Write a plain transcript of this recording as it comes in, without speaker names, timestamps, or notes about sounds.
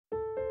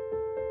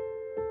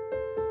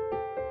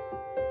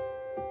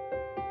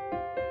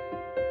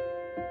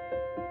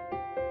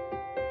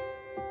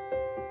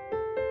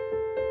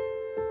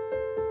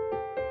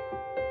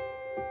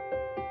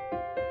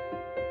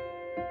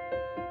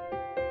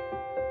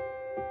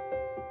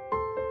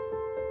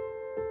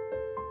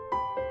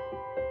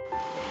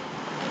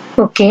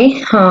Okay,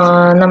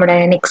 നമ്മുടെ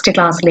next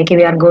classലേക്ക്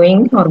we are going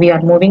or we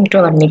are moving to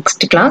our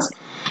next class.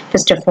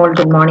 First of all,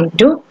 good morning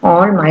to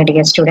all my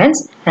dear students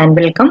and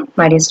welcome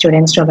my dear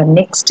students to our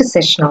next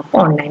session of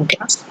online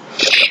class.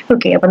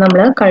 Okay, അപ്പോൾ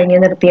നമ്മൾ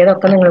കഴിഞ്ഞ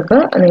നിർത്തിയതൊക്കെ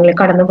നിങ്ങൾ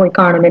കടന്നു പോയി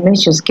കാണുമെന്ന്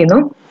വിശ്വസിക്കുന്നു.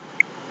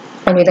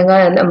 ഒരുവിധം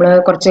നമ്മൾ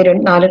കുറച്ച്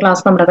 4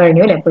 ക്ലാസ് നമ്മുടെ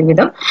കഴിഞ്ഞു അല്ലേ?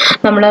 ഒരുവിധം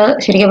നമ്മൾ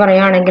ശരിക്കും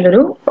പറയുകയാണെങ്കിൽ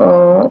ഒരു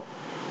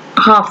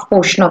half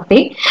portion of the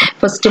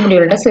first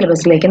module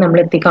syllabus നമ്മൾ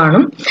എത്തി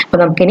കാണും. അപ്പോൾ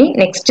നമുക്കിനി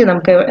നെക്സ്റ്റ്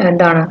നമുക്ക്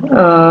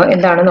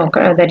എന്താണ്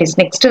നോക്കാം, ദാറ്റ് ഈസ്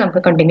നെക്സ്റ്റ്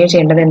നമുക്ക് കണ്ടിന്യൂ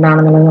ചെയ്യേണ്ടത്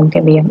എന്താണെന്നുള്ളത് നമുക്ക്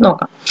എന്ത് ചെയ്യാം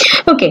നോക്കാം.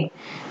 Okay,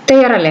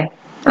 തയ്യാറല്ലേ?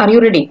 Are you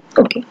ready?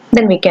 Okay,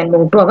 then we can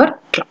move to our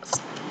class.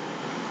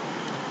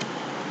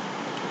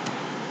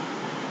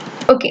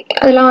 Okay,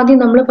 അതിലാദ്യം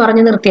നമ്മൾ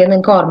പറഞ്ഞു നിർത്തിയത്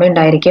നിങ്ങൾക്ക്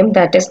ഓർമ്മയുണ്ടായിരിക്കും.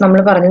 ദാറ്റ് ഈസ്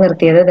നമ്മൾ പറഞ്ഞു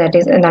നിർത്തിയത്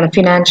എന്താണ്,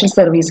 ഫിനാൻഷ്യൽ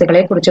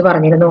സർവീസുകളെ കുറിച്ച്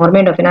പറഞ്ഞിരുന്നു.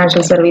 ഓർമ്മയുണ്ടോ?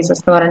 ഫിനാൻഷ്യൽ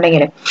സർവീസസ് എന്ന്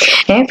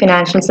പറഞ്ഞിട്ടുണ്ടെങ്കിൽ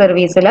ഫിനാൻഷ്യൽ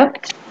സർവീസിൽ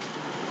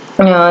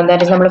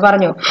ദാറ്റ് ഈസ് നമ്മൾ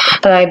പറഞ്ഞു,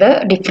 അതായത്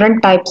ഡിഫറെന്റ്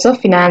ടൈപ്സ് ഓഫ്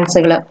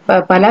ഫിനാൻസുകൾ,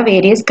 പല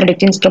വേരിയസ്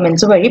ക്രെഡിറ്റ്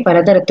ഇൻസ്ട്രുമെന്റ്സ് വഴി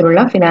പലതരത്തിലുള്ള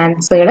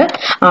ഫിനാൻസുകൾ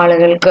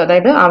ആളുകൾക്ക്,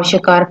 അതായത്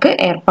ആവശ്യക്കാർക്ക്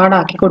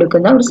ഏർപ്പാടാക്കി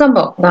കൊടുക്കുന്ന ഒരു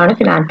സംഭവം, അതാണ്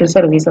ഫിനാൻഷ്യൽ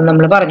സർവീസ് എന്ന്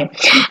നമ്മൾ പറഞ്ഞു.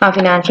 ആ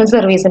ഫിനാൻഷ്യൽ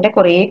സർവീസിന്റെ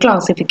കുറേ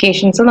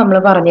ക്ലാസിഫിക്കേഷൻസ് നമ്മൾ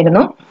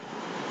പറഞ്ഞിരുന്നു.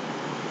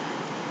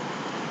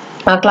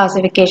 ആ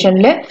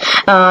ക്ലാസിഫിക്കേഷനിൽ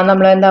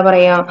നമ്മൾ എന്താ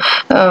പറയാ,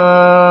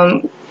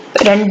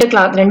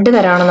 രണ്ട്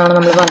തരാണെന്നാണ്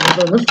നമ്മൾ പറഞ്ഞത്.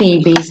 ഒന്ന് ഫീ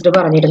ബേസ്ഡ്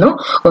പറഞ്ഞിരുന്നു,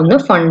 ഒന്ന്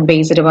ഫണ്ട്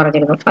ബേസ്ഡ്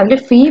പറഞ്ഞിരുന്നു. അതിൽ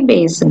ഫീ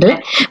based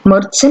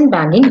merchant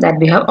banking that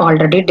we have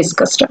already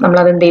discussed, നമ്മൾ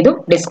അത് എന്ത് ചെയ്തു,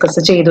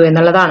 ഡിസ്കസ് ചെയ്തു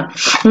എന്നുള്ളതാണ്.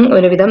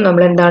 ഒരുവിധം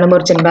നമ്മൾ എന്താണ്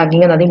മെർച്ചന്റ്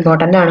ബാങ്കിങ് എന്നത്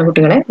ഇമ്പോർട്ടന്റ് ആണ്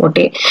കുട്ടികളെ. Who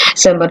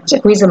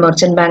is A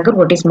merchant banker,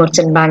 what is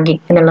merchant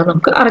banking എന്നുള്ളത്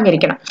നമുക്ക്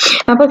അറിഞ്ഞിരിക്കണം.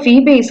 അപ്പൊ ഫീ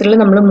ബേസ്ഡിൽ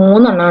നമ്മൾ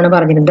 3 എണ്ണമാണ്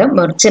പറഞ്ഞിരുന്നത്: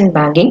 merchant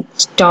banking,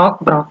 stock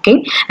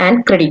broking and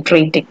credit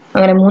rating.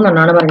 അങ്ങനെ 3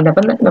 എണ്ണമാണ് പറഞ്ഞത്.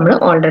 അപ്പൊ നമ്മൾ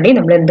ഓൾറെഡി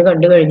നമ്മൾ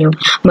കണ്ടു കഴിഞ്ഞു,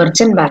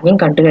 മെർച്ചന്റ് ബാങ്കിങ്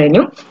കണ്ടു കഴിഞ്ഞു.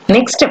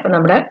 നെക്സ്റ്റ് അപ്പൊ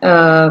നമ്മുടെ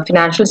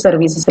ഫിനാൻഷ്യൽ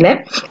സർവീസസിലെ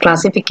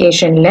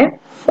ക്ലാസിഫിക്കേഷനിലെ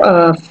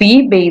ഫീ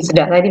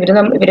ബേസ്ഡ്, അതായത്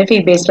ഇവര് ഫീ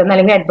ബേസ്ഡ്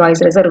അല്ലെങ്കിൽ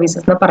അഡ്വൈസറി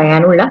സർവീസസ് എന്ന്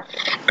പറയാനുള്ള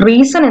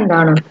റീസൺ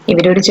എന്താണ്?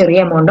 ഇവരൊരു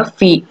ചെറിയ എമൗണ്ട് ഓഫ്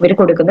ഫീ, ഇവർ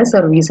കൊടുക്കുന്ന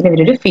സർവീസിന്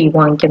ഇവരൊരു ഫീ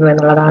വാങ്ങിക്കുന്നു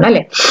എന്നുള്ളതാണ്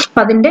അല്ലെ.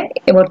 അപ്പൊ അതിന്റെ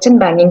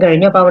മെർച്ചന്റ് ബാങ്കിങ്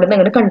കഴിഞ്ഞു. അപ്പൊ അവിടെ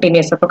നിന്ന്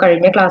കണ്ടിന്യൂസ്, അപ്പൊ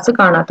കഴിഞ്ഞ ക്ലാസ്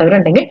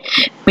കാണാത്തവരുണ്ടെങ്കിൽ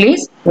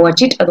പ്ലീസ്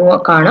വാച്ച് ഇറ്റ്, അത്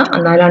കാണാം,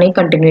 എന്നാലാണ് ഈ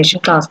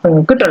കണ്ടിന്യൂഷൻ ക്ലാസ്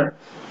നിങ്ങൾക്ക് കിട്ടുള്ളൂ.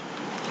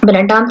 അപ്പൊ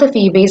രണ്ടാമത്തെ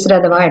ഫീ ബേസ്ഡ്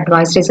അഥവാ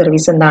അഡ്വൈസറി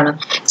സർവീസ് എന്താണ്?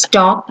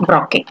 Stock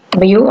broking.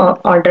 അപ്പൊ you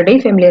already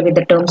familiar with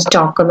the term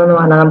stock എന്ന്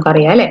പറഞ്ഞാൽ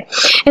നമുക്കറിയാം അല്ലെ.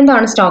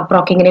 എന്താണ് സ്റ്റോക്ക്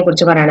ബ്രോക്കിങ്ങിനെ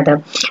കുറിച്ച് പറയണത്?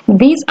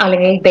 ദീസ്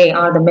അല്ലെങ്കിൽ they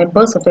are the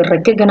members of A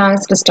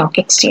recognised stock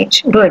exchange.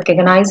 ഒരു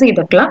റെക്കഗ്നൈസ്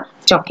ചെയ്തിട്ടുള്ള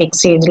സ്റ്റോക്ക്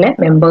എക്സ്ചേഞ്ചിലെ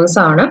മെമ്പേഴ്സ്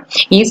ആണ്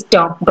ഈ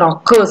സ്റ്റോക്ക്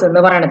ബ്രോക്കേഴ്സ്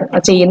എന്ന് പറയുന്നത്.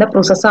 ചെയ്യുന്ന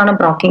പ്രോസസ്സാണ്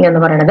ബ്രോക്കിംഗ്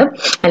എന്ന് പറയുന്നത്,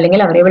 അല്ലെങ്കിൽ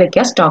അവരെ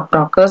വിളിക്കുക സ്റ്റോക്ക്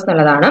ബ്രോക്കേഴ്സ്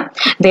എന്നുള്ളതാണ്.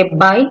 ദേ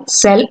by,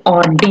 cell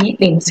or deal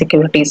in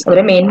securities.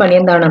 അവരുടെ മെയിൻ പണി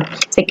എന്താണ്?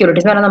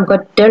 സെക്യൂരിറ്റീസ് എന്ന് പറഞ്ഞാൽ നമുക്ക്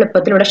ഒറ്റ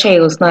എളുപ്പത്തിലൂടെ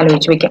ഷെയർസ്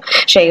ആലോചിച്ച് വെക്കാം.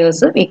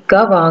 ഷെയർസ്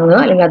വിൽക്കുക, വാങ്ങുക,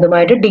 അല്ലെങ്കിൽ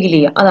അതുമായിട്ട് ഡീൽ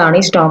ചെയ്യുക, അതാണ്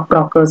ഈ സ്റ്റോക്ക്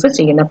ബ്രോക്കേഴ്സ്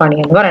ചെയ്യുന്ന പണി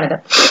എന്ന് പറയുന്നത്.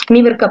 ഇനി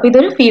ഇവർക്ക് അപ്പൊ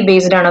ഇതൊരു ഫീ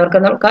ബേസ്ഡ് ആണ്.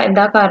 അവർക്ക്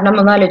എന്താ കാരണം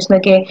ഒന്ന് ആലോചിച്ച്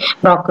നോക്കിയേ.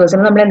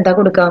 ബ്രോക്കേഴ്സിന് നമ്മൾ എന്താ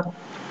കൊടുക്കുക?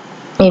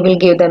 Will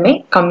give them a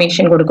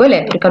commission കൊടുക്കും അല്ലെ,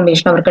 ഒരു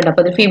കമ്മീഷൻ അവർക്കുണ്ട്.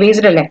 അപ്പൊ അത് ഫീ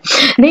ബേസ്ഡ് അല്ലേ.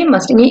 ദേ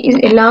മസ്റ്റ്, ഇനി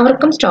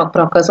എല്ലാവർക്കും സ്റ്റോക്ക്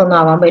ബ്രോക്കേഴ്സ് ഒന്നും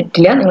ആവാൻ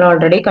പറ്റില്ല. നിങ്ങൾ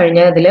ഓൾറെഡി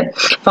കഴിഞ്ഞ ഇതിൽ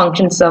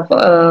ഫങ്ഷൻസ് ഓഫ്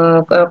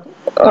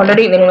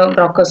ഓൾറെഡി നിങ്ങൾ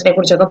ബ്രോക്കേഴ്സിനെ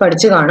കുറിച്ചൊക്കെ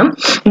പഠിച്ചു കാണും.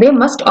 They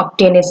must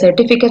obtain A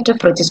certificate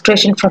of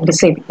registration from the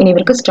SEBI. ഇനി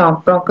ഇവർക്ക്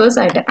സ്റ്റോക്ക് ബ്രോക്കേഴ്സ്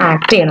ആയിട്ട്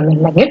ആക്ട്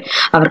ചെയ്യണമെന്നുണ്ടെങ്കിൽ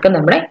അവർക്ക്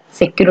നമ്മുടെ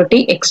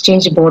സെക്യൂരിറ്റി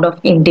എക്സ്ചേഞ്ച് ബോർഡ്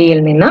ഓഫ്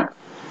ഇന്ത്യയിൽ നിന്ന്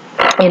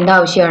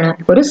എന്താവശ്യമാണ്?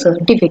 ഒരു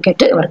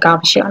സർട്ടിഫിക്കറ്റ് ഇവർക്ക്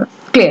ആവശ്യമാണ്.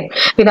 ക്ലിയർ?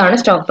 ഇതാണ്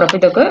സ്റ്റോക്ക്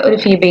ബ്രോക്കിംഗ്. ഇതൊക്കെ ഒരു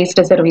ഫീ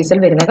ബേസ്ഡ് സർവീസിൽ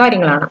വരുന്ന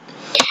കാര്യങ്ങളാണ്.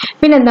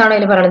 പിന്നെ എന്താണ്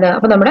അതിൽ പറയുന്നത്?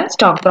 അപ്പൊ നമ്മുടെ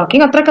സ്റ്റോക്ക്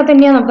ബ്രോക്കിംഗ് അത്രയൊക്കെ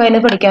തന്നെയാണ് നമുക്ക്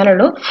അതിന്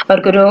പഠിക്കാനുള്ളൂ.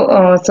 അവർക്കൊരു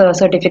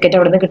സർട്ടിഫിക്കറ്റ്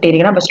അവിടെ നിന്ന്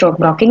കിട്ടിയിരിക്കണം. അപ്പൊ സ്റ്റോക്ക്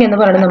ബ്രോക്കിംഗ് എന്ന്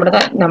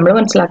പറയുന്നത് നമ്മൾ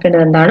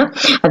മനസ്സിലാക്കേണ്ടത് എന്താണ്?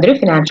 അതൊരു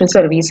ഫിനാൻഷ്യൽ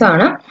സർവീസ്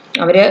ആണ്.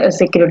 അവര്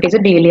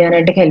സെക്യൂരിറ്റീസ് ഡീൽ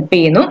ചെയ്യാനായിട്ട് ഹെൽപ്പ്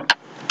ചെയ്യുന്നു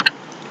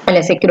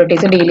അല്ലെ,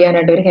 സെക്യൂരിറ്റീസ് ഡീൽ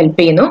ചെയ്യാനായിട്ട് ഒരു ഹെൽപ്പ്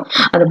ചെയ്യുന്നു.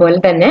 അതുപോലെ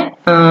തന്നെ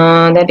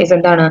ദാറ്റ് ഈസ്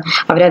എന്താണ്,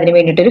 അവർ അതിന്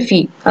വേണ്ടിയിട്ടൊരു ഫീ,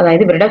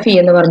 അതായത് ഇവരുടെ ഫീ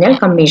എന്ന് പറഞ്ഞാൽ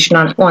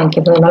കമ്മീഷനാണ്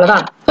വാങ്ങിക്കുന്നത്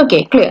എന്നുള്ളതാണ്.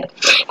 Okay, clear.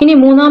 ഇനി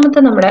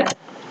മൂന്നാമത്തെ നമ്മുടെ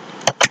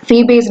ഫീ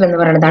ബേസ്ഡ് എന്ന്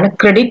പറയുന്നതാണ്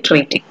credit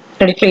rating.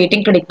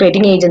 Credit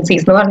rating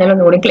agencies എന്ന് പറഞ്ഞാൽ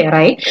ഒന്നുകൂടി ക്ലിയർ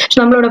ആയി. പക്ഷെ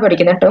നമ്മളിവിടെ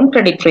പഠിക്കുന്ന ടേം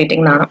ക്രെഡിറ്റ്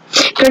റേറ്റിംഗ് എന്നാണ്.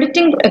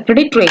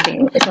 Credit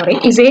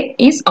rating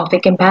is of A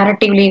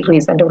comparatively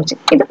recent കുറിച്ച്,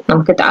 ഇത്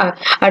നമുക്ക്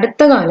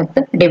അടുത്ത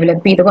കാലത്ത്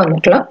ഡെവലപ്പ് ചെയ്ത്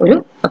വന്നിട്ടുള്ള ഒരു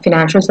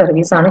ഫിനാൻഷ്യൽ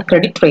സർവീസ് ആണ്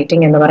ക്രെഡിറ്റ്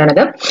റേറ്റിംഗ് എന്ന്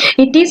പറയുന്നത്.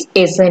 ഇറ്റ് ഈസ്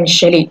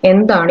എസെൻഷ്യലി,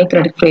 എന്താണ് ഈ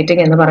ക്രെഡിറ്റ്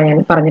റേറ്റിംഗ് എന്ന്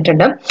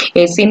പറഞ്ഞിട്ടുണ്ട്?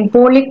 A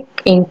symbolic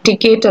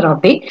indicator of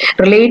the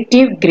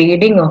relative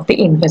grading of the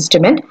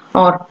investment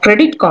or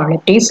credit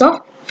qualities of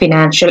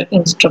financial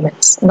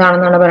instruments.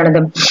 എന്താണെന്നാണ്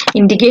പറയുന്നത്?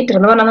 ഇൻഡിക്കേറ്റർ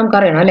എന്ന് പറഞ്ഞാൽ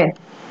നമുക്കറിയണം അല്ലെ.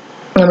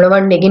 നമ്മൾ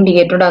വണ്ടിക്ക്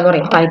ഇൻഡിക്കേറ്റർ ഉണ്ടാന്ന്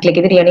പറയും.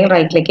 റൈറ്റിലേക്ക് തിരിയാണെങ്കിൽ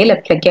റൈറ്റിലേക്ക്,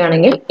 ലെഫ്റ്റിലേക്ക്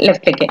ആണെങ്കിൽ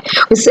ലെഫ്റ്റിലേക്ക്.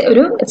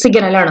 ഒരു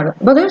സിഗ്നലാണത്.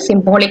 അപ്പൊ അത്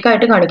സിംബോളിക്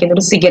ആയിട്ട് കാണിക്കുന്ന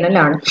ഒരു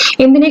സിഗ്നലാണ്.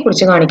 എന്തിനെ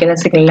കുറിച്ച് കാണിക്കുന്ന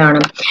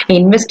സിഗ്നലാണ്?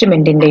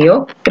 ഇൻവെസ്റ്റ്മെന്റിന്റെയോ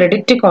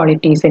ക്രെഡിറ്റ്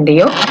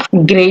ക്വാളിറ്റീസിന്റെയോ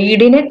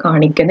ഗ്രേഡിനെ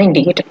കാണിക്കുന്ന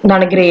ഇൻഡിക്കേറ്റർ.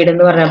 എന്താണ് ഗ്രേഡ്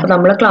എന്ന് പറഞ്ഞാൽ? അപ്പൊ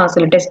നമ്മൾ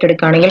ക്ലാസ്സിൽ ടെസ്റ്റ്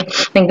എടുക്കുകയാണെങ്കിൽ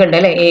നിങ്ങൾക്ക് ഉണ്ട്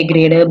അല്ലെ, A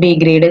grade, B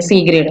grade, C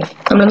grade.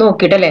 നമ്മൾ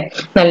നോക്കിയിട്ടല്ലേ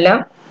നല്ല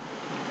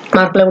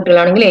മാർക്കുള്ള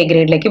കുട്ടികളാണെങ്കിൽ എ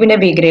ഗ്രേഡിലേക്ക്, പിന്നെ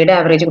ബി ഗ്രേഡ്,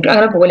 ആവറേജ് കുട്ടികൾ,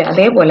 അങ്ങനെ പോലെ.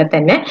 അതേപോലെ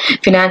തന്നെ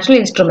ഫിനാൻഷ്യൽ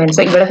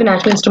ഇൻസ്ട്രുമെന്റ്സ്, ഇവിടെ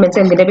ഫിനാൻഷ്യൽ ഇൻസ്ട്രുമെന്റ്സ്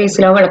എന്തിന്റെ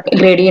ബേസിലാവും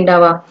ഗ്രേഡ്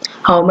ഉണ്ടാവുക?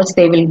 How much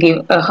they will give,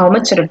 how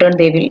much return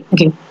they will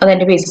give,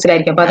 അതിന്റെ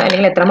ബേസിസിലായിരിക്കും. അപ്പൊ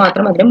അല്ലെങ്കിൽ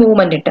എത്രമാത്രം അതിന്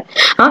മൂവ്മെന്റ് ഉണ്ട്.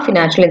 ആ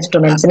ഫിനാൻഷ്യൽ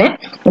ഇൻസ്ട്രുമെന്റ്സിനെ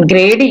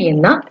ഗ്രേഡ്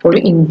ചെയ്യുന്ന ഒരു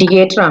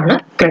ഇൻഡിക്കേറ്റർ ആണ്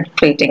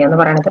ക്രെഡിറ്റ് റേറ്റിംഗ് എന്ന്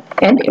പറയുന്നത്.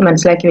 ആൻഡ്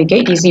മനസ്സിലാക്കി വെക്കുക,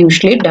 it is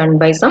usually done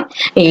by some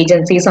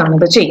agencies ആണ്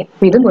ഇത് ചെയ്യുക.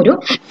 ഇതും ഒരു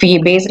ഫീ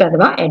ബേസ്ഡ്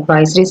അഥവാ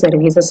അഡ്വൈസറി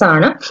സർവീസസ്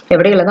ആണ്.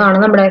 എവിടെയുള്ളതാണ്?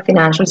 നമ്മുടെ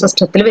ഫിനാൻഷ്യൽ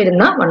സിസ്റ്റത്തിൽ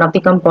വരുന്ന വൺ ഓഫ്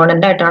ദി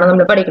കമ്പോണന്റ് ആയിട്ടാണ്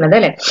നമ്മൾ പഠിക്കുന്നത്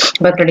അല്ലെ.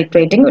 അപ്പൊ ക്രെഡിറ്റ്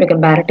റേറ്റിംഗ് ഒരു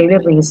കമ്പാരിറ്റീവ്ലി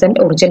റീസെന്റ്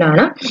ഒറിജിൻ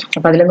ആണ്.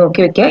 അപ്പൊ അതിൽ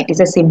നോക്കി വെക്കുക, it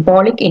is A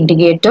symbolic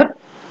indicator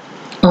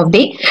of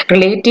the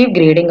relative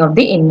grading of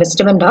the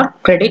investment or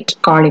credit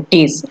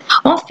qualities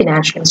of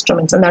financial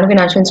instruments. എന്താണ്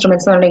ഫിനാൻഷ്യൽ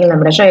ഇൻസ്ട്രുമെന്റ്സ് എന്നുണ്ടെങ്കിൽ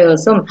നമ്മുടെ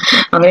ഷെയർസും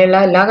അങ്ങനെയുള്ള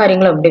എല്ലാ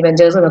കാര്യങ്ങളും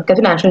ഡിബെഞ്ചേഴ്സും ഒക്കെ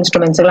ഫിനാൻഷ്യൽ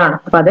ഇൻസ്ട്രുമെന്റ്സുകളാണ്.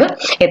 അപ്പൊ അത്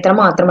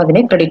എത്രമാത്രം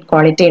അതിന് ക്രെഡിറ്റ്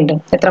ക്വാളിറ്റി ഉണ്ട്,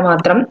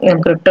 എത്രമാത്രം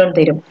നമുക്ക് റിട്ടേൺ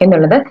തരും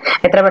എന്നുള്ളത്,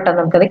 എത്ര പെട്ടെന്ന്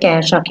നമുക്കത്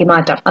ക്യാഷ് ആക്കി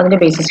മാറ്റാം, അതിന്റെ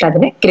ബേസിസിൽ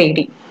അതിനെ ഗ്രേഡ്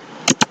ചെയ്യും.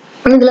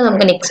 ഇതിൽ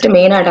നമുക്ക് നെക്സ്റ്റ്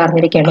മെയിൻ ആയിട്ട്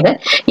അറിഞ്ഞിരിക്കേണ്ടത്,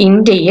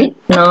 ഇന്ത്യയിൽ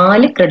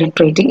 4 ക്രെഡിറ്റ്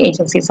റേറ്റിംഗ്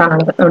ഏജൻസീസ്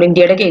ആണുള്ളത്. നമ്മുടെ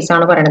ഇന്ത്യയുടെ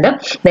കേസാണ് പറയുന്നത്.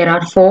 There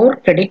are 4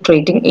 credit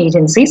rating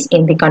agencies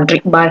in the country.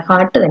 By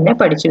heart തന്നെ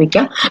പഠിച്ചു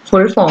വെക്കാം,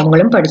 ഫുൾ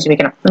ഫോമുകളും പഠിച്ചു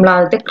വെക്കണം. നമ്മൾ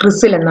ആദ്യത്തെ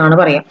ക്രിസിൽ എന്നാണ്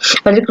പറയാം.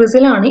 അതിൽ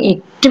ക്രിസിലാണ്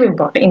ഏറ്റവും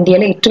ഇമ്പോർട്ടൻറ്റ്,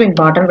 ഇന്ത്യയിലെ ഏറ്റവും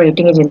ഇമ്പോർട്ടൻറ്റ്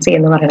റേറ്റിംഗ് ഏജൻസി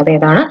എന്ന് പറയുന്നത്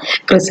ഏതാണ്?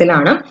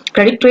 ക്രിസിലാണ്.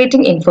 Credit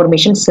rating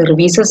information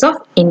services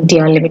of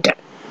India limited.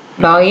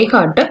 By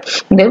heart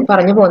ഇത്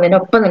പറഞ്ഞു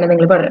പോകുന്നതിനൊപ്പം തന്നെ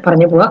നിങ്ങൾ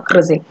പറഞ്ഞു പോവുക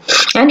CRISIL.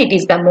 And it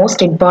is the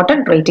most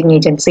important rating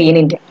agency in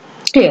India.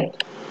 Clear?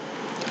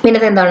 പിന്നെ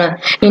എന്താണ്?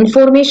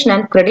 Information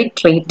and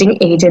credit rating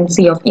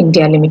agency of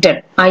India limited,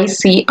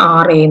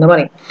 ICRA എന്ന്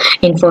പറയും.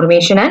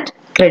 Information and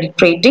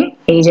credit rating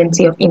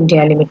agency of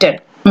India limited.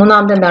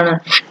 മൂന്നാമത് എന്താണ്?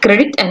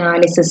 Credit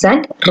analysis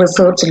and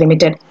research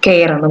limited,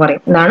 care എന്ന്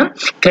പറയും. എന്താണ്?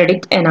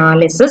 Credit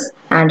analysis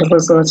and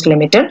research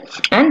limited.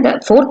 And the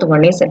fourth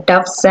one is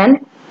tufts and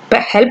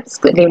helps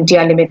India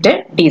limited,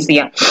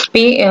 DCR.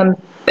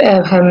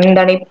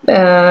 എന്താണ്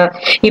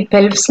ഈ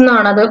പെൽപ്സ്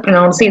എന്നാണ് അത്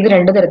പ്രൊനൗൺസ് ചെയ്ത്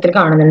 2 തരത്തിൽ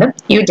കാണുന്നുണ്ട്.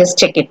 യു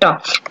ജസ്റ്റ് ചെക്ക് ഇട്ടോ.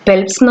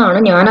 പെൽപ്സ് എന്നാണ്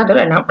ഞാനത്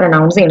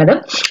പ്രൊനൗൺസ് ചെയ്യുന്നത്.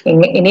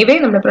 എനിവേ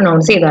നമ്മൾ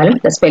പ്രൊനൗൺസ് ചെയ്താലും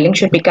the spelling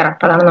should be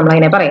correct, അതാണ് നമ്മൾ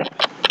അതിനെ പറയാം.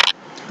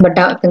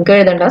 ബട്ട് നിങ്ങൾക്ക്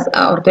എഴുതേണ്ട,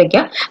 ഓർത്ത്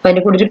വെക്കുക. അപ്പൊ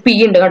അതിന്റെ കൂടെ ഒരു പി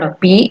ഉണ്ട് കേട്ടോ,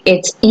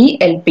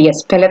 PHELPS,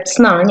 പെലപ്സ്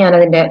എന്നാണ്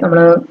ഞാനതിന്റെ നമ്മൾ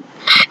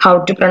how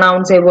to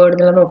pronounce A word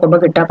എന്നുള്ള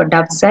നോക്കുമ്പോൾ കിട്ടുക. അപ്പൊ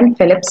tufts and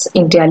Philips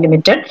India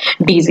limited,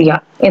 DCR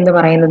എന്ന്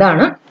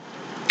പറയുന്നതാണ്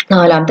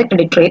 4ാമത്തെ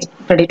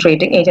ക്രെഡിറ്റ്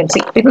റേറ്റിംഗ് ഏജൻസി.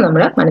 ഇത്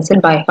നമ്മുടെ മനസ്സിൽ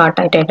ബൈ ഹാർട്ട്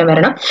ആയിട്ട്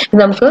വരണം. ഇത്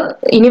നമുക്ക്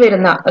ഇനി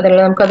വരുന്ന,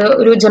 അതായത് നമുക്കത്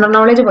ഒരു ജനറൽ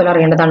നോളേജ് പോലെ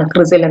അറിയേണ്ടതാണ്.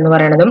 ക്രിസിൽ എന്ന്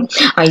പറയുന്നതും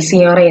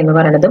ICRA എന്ന്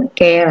പറയുന്നതും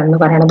കെയർ എന്ന്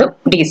പറയുന്നതും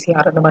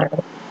DCR എന്ന്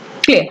പറയുന്നതും.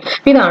 ക്ലിയർ?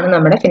 ഇതാണ്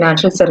നമ്മുടെ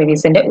ഫിനാൻഷ്യൽ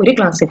സർവീസിന്റെ ഒരു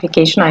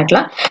ക്ലാസിഫിക്കേഷൻ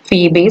ആയിട്ടുള്ള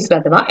ഫീ ബേസ്ഡ്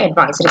അഥവാ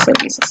അഡ്വൈസറി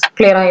സർവീസസ്.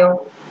 ക്ലിയർ ആയോ?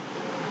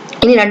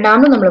 ഇനി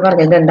രണ്ടാമത് നമ്മൾ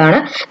പറഞ്ഞത് എന്താണ്?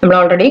 നമ്മൾ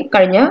ഓൾറെഡി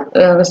കഴിഞ്ഞ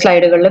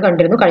സ്ലൈഡുകളിൽ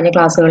കണ്ടിരുന്നു, കഴിഞ്ഞ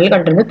ക്ലാസ്സുകളിൽ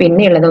കണ്ടിരുന്നു.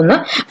 പിന്നെയുള്ളത് ഒന്ന്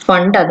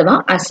ഫണ്ട് അഥവാ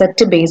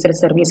അസറ്റ് ബേസ്ഡ്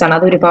സർവീസ് ആണ്.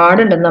 അത്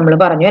ഒരുപാടുണ്ടെന്ന് നമ്മൾ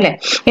പറഞ്ഞു അല്ലെ.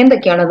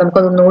 എന്തൊക്കെയാണ്?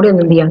 നമുക്കതൊന്നുകൂടി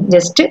എന്ത് ചെയ്യാം,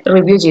 ജസ്റ്റ്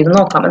റിവ്യൂ ചെയ്ത്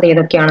നോക്കാം അത്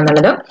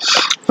ഏതൊക്കെയാണെന്നുള്ളത്.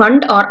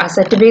 ഫണ്ട് ഓർ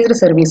അസറ്റ് ബേസ്ഡ്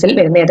സർവീസിൽ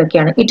വരുന്ന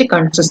ഏതൊക്കെയാണ്? It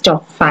consist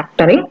of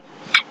factoring,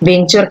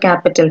 venture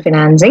capital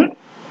financing,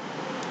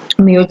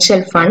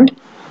 mutual fund,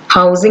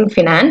 housing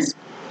finance,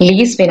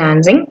 lease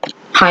financing,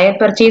 higher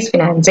purchase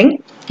financing,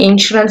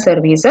 insurance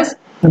services,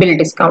 bill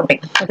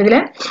discounting. അപ്പൊ ഇതില്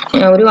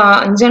ഒരു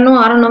 5 or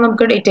 6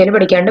 നമുക്ക് ഡീറ്റെയിൽ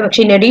പഠിക്കാണ്ട്.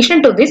 പക്ഷെ in addition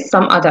to this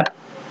some other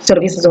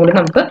services കൂടി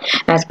നമുക്ക്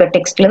ആസ് പെർ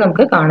ടെക്സ്റ്റിൽ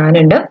നമുക്ക്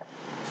കാണാനുണ്ട്.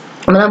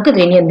 അപ്പൊ നമുക്ക്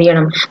ഇതിന് എന്ത്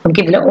ചെയ്യണം?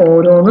 നമുക്ക് ഇതിൽ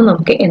ഓരോന്നും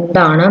നമുക്ക്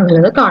എന്താണ്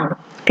എന്നുള്ളത് കാണണം.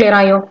 ക്ലിയർ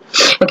ആയോ?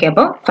 ഓക്കെ.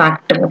 അപ്പോൾ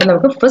ഫാക്ടറിംഗ്, അപ്പൊ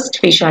നമുക്ക് first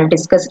we shall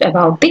discuss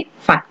about the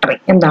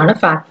factoring. എന്താണ്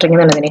ഫാക്ടറിംഗ്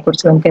എന്നുള്ളതിനെ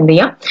കുറിച്ച് നമുക്ക് എന്ത്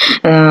ചെയ്യാം,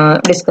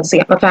 ഡിസ്കസ്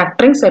ചെയ്യാം. അപ്പൊ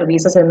ഫാക്ടറിംഗ്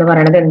സർവീസസ് എന്ന്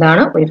പറയുന്നത്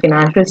എന്താണ്? ഒരു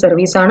ഫിനാൻഷ്യൽ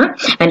സർവീസ് ആണ്.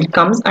 And it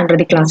comes under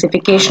the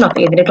classification of,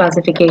 ഏതിന്റെ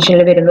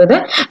ക്ലാസിഫിക്കേഷനിൽ വരുന്നത്?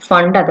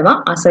 ഫണ്ട് അഥവാ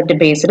അസറ്റ്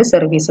ബേസ്ഡ്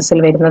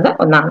സർവീസസിൽ വരുന്നത്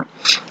ഒന്നാണ്.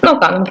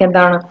 നോക്കാം നമുക്ക്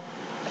എന്താണ്.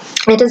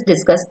 Let us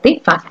discuss the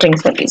factoring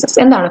services.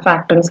 എന്താണ്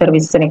ഫാക്ടറിംഗ്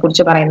സർവീസസിനെ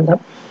കുറിച്ച് പറയുന്നത്?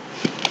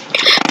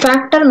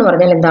 ഫാക്ടർ എന്ന്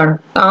പറഞ്ഞാൽ എന്താണ്?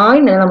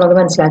 ആദ്യം തന്നെ നമ്മളത്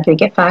മനസ്സിലാക്കി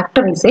വെക്കുക.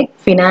 Factor is A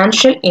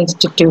financial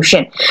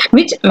institution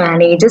which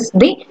manages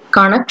the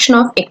connection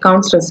of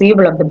accounts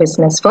receivable of the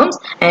business firms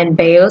and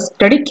bears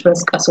credit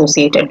risk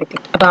associated with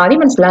it. അപ്പൊ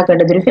ആദ്യം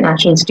മനസ്സിലാക്കേണ്ടത് ഒരു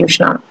ഫിനാൻഷ്യൽ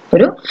ഇൻസ്റ്റിറ്റ്യൂഷൻ ആണ്,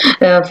 ഒരു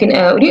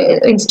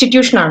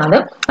ഇൻസ്റ്റിറ്റ്യൂഷൻ ആണ്.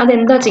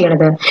 അതെന്താ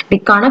ചെയ്യണത്? The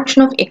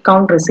connection of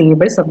account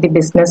receivables of the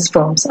business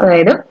firms,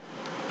 അതായത്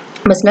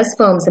ബിസിനസ്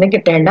ഫേംസിന്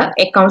കിട്ടേണ്ട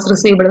അക്കൗണ്ട്സ്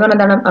റിസീവബിൾ എന്ന്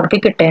പറഞ്ഞാൽ അവർക്ക്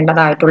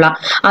കിട്ടേണ്ടതായിട്ടുള്ള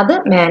അത്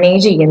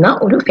മാനേജ് ചെയ്യുന്ന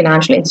ഒരു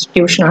ഫിനാൻഷ്യൽ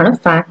ഇൻസ്റ്റിറ്റ്യൂഷൻ ആണ്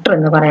ഫാക്ടർ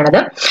എന്ന് പറയുന്നത്.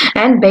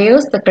 And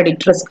bears the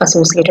credit risk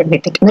associated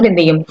with it. എന്നിട്ട്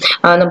എന്ത് ചെയ്യും?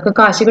 നമുക്ക്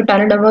കാശ്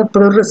കിട്ടാനുണ്ടാകുമ്പോൾ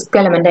ഇപ്പോഴും റിസ്ക്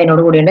എലമെന്റ്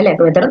അതിനോട് കൂടിയുണ്ട് അല്ലെ.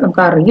 വെതർ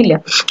നമുക്ക് അറിയില്ല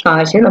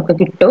കാശ് നമുക്ക്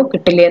കിട്ടോ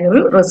കിട്ടില്ല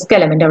എന്നൊരു റിസ്ക്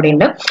എലമെന്റ് അവിടെ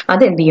ഉണ്ട്.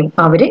 അത് എന്ത് ചെയ്യും?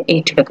 അവര്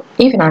ഏറ്റെടുക്കും.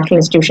 ഈ ഫിനാൻഷ്യൽ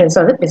ഇൻസ്റ്റിറ്റ്യൂഷൻസ്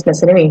അത്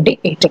ബിസിനസിന് വേണ്ടി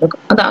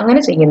ഏറ്റെടുക്കും. അത്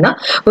അങ്ങനെ ചെയ്യുന്ന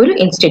ഒരു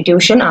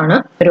ഇൻസ്റ്റിറ്റ്യൂഷൻ ആണ്,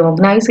 ഒരു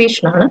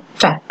ഓർഗനൈസേഷൻ ആണ്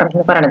ഫാക്ടർ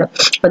എന്ന് പറയുന്നത്.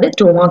 അത്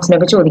 2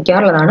 മാർക്സിനൊക്കെ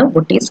ചോദിക്കാറുള്ളതാണ്.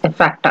 What is a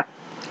factor?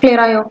 Clear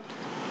ആയോ?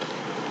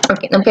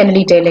 ഓക്കെ, നമുക്ക് അതിന്റെ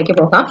ഡീറ്റെയിലേക്ക്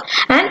പോകാം.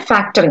 ആൻഡ്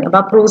ഫാക്ടറിംഗ്, അപ്പൊ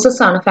ആ പ്രോസസ്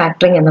ആണ്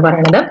ഫാക്ടറിംഗ് എന്ന്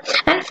പറയുന്നത്.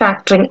 And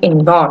factoring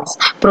involves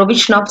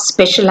provision of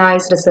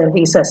specialised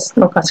services.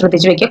 നോക്കാം,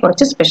 ശ്രദ്ധിച്ചു വെക്കുക,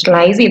 കുറച്ച്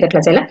സ്പെഷ്യലൈസ്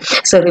ചെയ്തിട്ടുള്ള ചില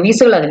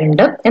സർവീസുകൾ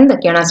അതിലുണ്ട്.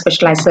 എന്തൊക്കെയാണ് ആ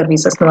സ്പെഷ്യലൈസ്ഡ്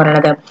സർവീസസ് എന്ന്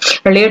പറയുന്നത്?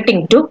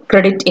 Relating to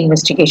credit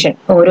investigation.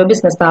 ഓരോ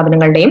ബിസിനസ്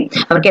സ്ഥാപനങ്ങളുടെയും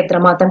അവർക്ക്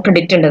എത്രമാത്രം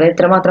ക്രെഡിറ്റ് ഉണ്ട്,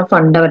 എത്രമാത്രം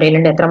ഫണ്ട് അവരുടെ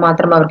ഉണ്ട്,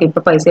 എത്രമാത്രം അവർക്ക്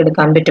ഇപ്പൊ പൈസ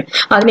എടുക്കാൻ പറ്റും,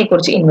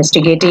 അതിനെക്കുറിച്ച്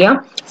ഇൻവെസ്റ്റിഗേറ്റ് ചെയ്യാം.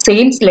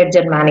 സെയിൽസ്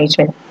ലെഡ്ജർ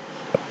മാനേജ്മെന്റ്,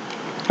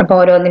 അപ്പൊ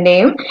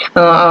ഓരോന്നിന്റെയും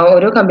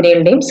ഓരോ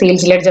കമ്പനികളുടെയും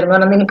സെയിൽസ് ലെഡ്ജർ എന്ന്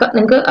പറഞ്ഞാൽ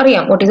നിങ്ങൾക്ക്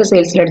അറിയാം, what is A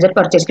sales ledger,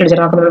 purchase ledger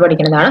ഒക്കെ നമ്മൾ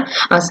പഠിക്കുന്നതാണ്.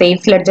 ആ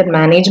സെയിൽസ് ലെഡ്ജർ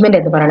മാനേജ്മെന്റ്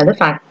എന്ന് പറയുന്നത്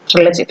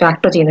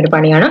ഫാക്ടർ ചെയ്യുന്ന ഒരു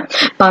പണിയാണ്.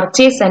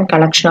 Purchase and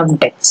collection of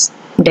debts,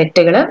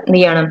 ഡെറ്റുകൾ എന്ത്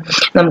ചെയ്യണം,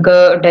 നമുക്ക്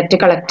ഡെറ്റ്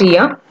കളക്ട്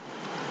ചെയ്യാം,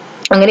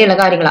 അങ്ങനെയുള്ള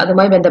കാര്യങ്ങൾ,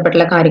 അതുമായി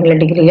ബന്ധപ്പെട്ടുള്ള കാര്യങ്ങൾ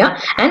ഡീൽ ചെയ്യുക.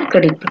 ആൻഡ്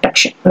ക്രെഡിറ്റ്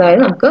പ്രൊട്ടക്ഷൻ,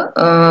 അതായത് നമുക്ക്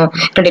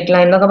ക്രെഡിറ്റ്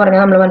ലൈൻ എന്നൊക്കെ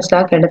പറഞ്ഞാൽ നമ്മൾ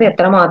മനസ്സിലാക്കേണ്ടത്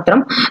എത്രമാത്രം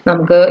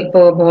നമുക്ക്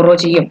ഇപ്പോൾ ബോറോ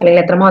ചെയ്യും,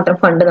 അല്ലെങ്കിൽ എത്രമാത്രം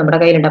ഫണ്ട് നമ്മുടെ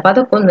കയ്യിലുണ്ട്, അപ്പൊ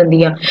അതൊക്കെ ഒന്ന് എന്ത്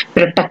ചെയ്യാം,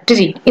 പ്രൊട്ടക്ട്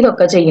ചെയ്യും.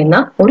 ഇതൊക്കെ ചെയ്യുന്ന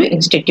ഒരു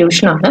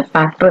ഇൻസ്റ്റിറ്റ്യൂഷൻ ആണ്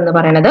ഫാക്ടർ എന്ന്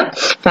പറയുന്നത്.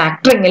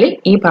 ഫാക്ടറിംഗിൽ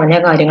ഈ പറഞ്ഞ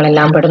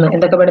കാര്യങ്ങളെല്ലാം പെടുന്നു.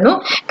 എന്തൊക്കെ പെടുന്നു?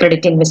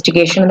 ക്രെഡിറ്റ്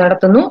ഇൻവെസ്റ്റിഗേഷൻ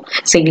നടത്തുന്നു,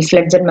 സെയിൽസ്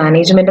ലെഡ്ജർ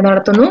മാനേജ്മെന്റ്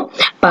നടത്തുന്നു,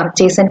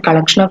 purchase and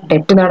collection of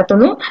debt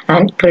നടത്തുന്നു,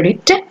 ആൻഡ്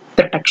ക്രെഡിറ്റ്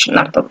പ്രൊട്ടക്ഷൻ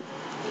നടത്തുന്നു.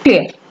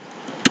 ക്ലിയർ?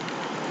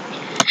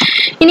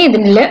 ഇനി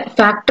ഇതിന്റെ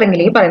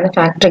ഫാക്ടറിംഗിൽ, ഈ പറയുന്ന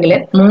ഫാക്ടറിംഗില്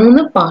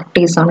 3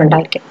 പാർട്ടീസ് ആണ്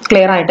ഉണ്ടായിരിക്കുക.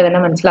 ക്ലിയർ ആയിട്ട് തന്നെ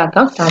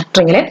മനസ്സിലാക്കാം.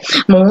 ഫാക്ടറിംഗില്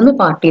 3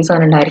 പാർട്ടീസ്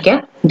ആണ് ഉണ്ടായിരിക്കുക.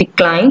 The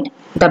client,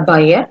 the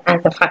buyer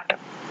and the factor.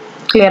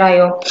 Clear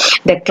ആയോ?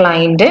 ദ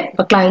ക്ലയന്റ്,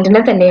 അപ്പൊ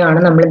ക്ലയന്റിനെ തന്നെയാണ്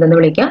നമ്മൾ എന്തെന്ന്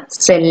വിളിക്കുക?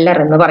 സെല്ലർ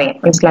എന്ന് പറയാം.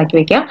 മനസ്സിലാക്കി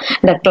വെക്കുക.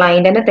 ദ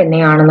ക്ലയന്റിനെ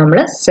തന്നെയാണ് നമ്മൾ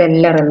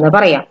സെല്ലർ എന്ന്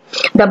പറയാം.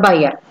 ദ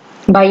ബയർ,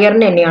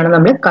 ബയറിന് തന്നെയാണ്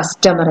നമ്മൾ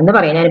കസ്റ്റമർ എന്ന്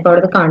പറയാം. ഞാനിപ്പോ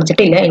അവിടെ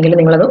കാണിച്ചിട്ടില്ല, എങ്കിലും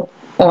നിങ്ങളത്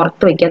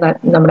ഓർത്ത് വെക്കുക,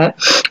 നമ്മുടെ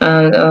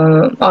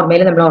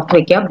ഓർമ്മയിൽ നമ്മൾ ഓർത്ത്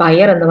വെക്കുക.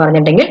 ബയർ എന്ന്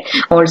പറഞ്ഞിട്ടുണ്ടെങ്കിൽ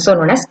ഓൾസോ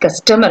നോൺ ആസ്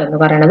കസ്റ്റമർ എന്ന്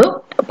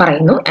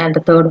പറയുന്നു. And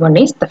the third one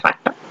is the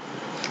factor.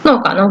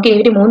 നോക്കാം, നമുക്ക്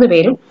ഇവര് 3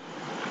 പേരും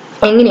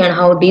എങ്ങനെയാണ്,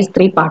 how these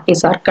 3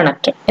 parties are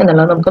connected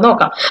എന്നുള്ളത് നമുക്ക്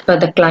നോക്കാം. അപ്പൊ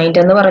ദ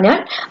ക്ലയന്റ് എന്ന് പറഞ്ഞാൽ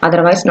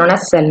അതർവൈസ് നോൺ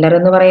ആസ് സെല്ലർ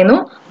എന്ന് പറയുന്നു,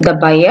 the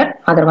buyer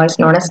otherwise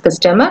known as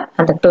customer,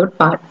 and the third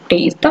party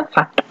is the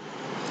factor.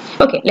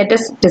 Okay, let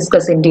us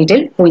discuss in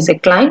detail who is a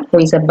client, who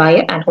is a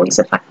buyer, and who is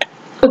a factor.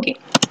 Okay.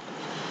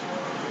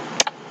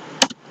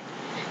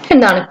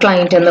 എന്താണ്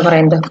client എന്ന്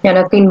പറയുന്നത്?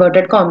 ഞാനൊക്കെ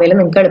inverted കോമയിൽ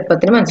നിങ്ങൾക്ക്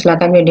എളുപ്പത്തിന്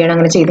മനസ്സിലാക്കാൻ വേണ്ടിയാണ്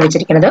അങ്ങനെ ചെയ്തു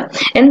വെച്ചിരിക്കുന്നത്.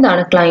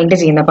 എന്താണ് ക്ലയന്റ്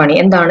ചെയ്യുന്ന പണി,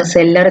 എന്താണ്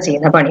സെല്ലർ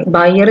ചെയ്യുന്ന പണി,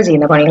 ബയർ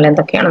ചെയ്യുന്ന പണികൾ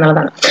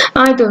എന്തൊക്കെയാണെന്നുള്ളതാണ്.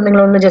 ആദ്യം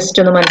നിങ്ങളൊന്ന്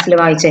ജസ്റ്റ് ഒന്ന് മനസ്സിൽ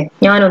വായിച്ചേ,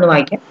 ഞാനൊന്ന്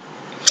വായിക്കാം.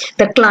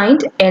 The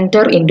client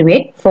enter into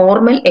a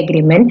formal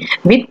agreement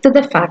with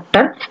the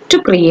factor to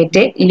create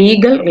a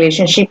legal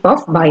relationship of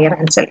buyer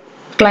and seller.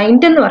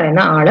 Client എന്ന്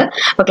പറയുന്ന ആള്,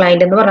 അപ്പൊ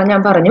ക്ലയന്റ് എന്ന് പറഞ്ഞാൽ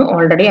ഞാൻ പറഞ്ഞു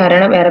ഓൾറെഡി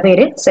ആരാണ്, വേറെ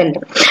പേര്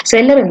സെല്ലർ.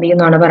 സെല്ലർ എന്ത്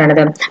ചെയ്യുന്നതാണ്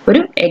പറയണത്? ഒരു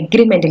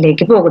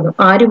എഗ്രിമെന്റിലേക്ക് പോകുന്നു.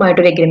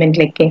 ആരുമായിട്ടൊരു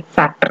എഗ്രിമെന്റിലേക്ക്?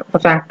 ഫാക്ടർ.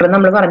 അപ്പൊ ഫാക്ടർ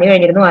നമ്മൾ പറഞ്ഞു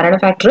കഴിഞ്ഞിരുന്നു. ആരാണ്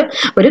ഫാക്ടർ?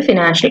 ഒരു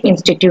ഫിനാൻഷ്യൽ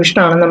ഇൻസ്റ്റിറ്റ്യൂഷൻ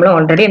ആണ്. നമ്മൾ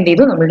ഓൾറെഡി എന്ത്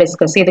ചെയ്തു, നമ്മൾ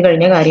ഡിസ്കസ് ചെയ്ത്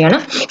കഴിഞ്ഞ കാര്യമാണ്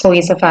ഹു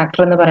ഈസ് എ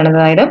ഫാക്ടർ എന്ന് പറയുന്നത്.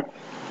 അതായത്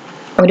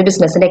ഒരു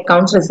ബിസിനസിന്റെ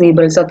അക്കൗണ്ട്സ്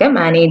റിസീവബിൾസ് ഒക്കെ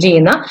മാനേജ്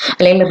ചെയ്യുന്ന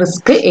അല്ലെങ്കിൽ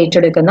റിസ്ക്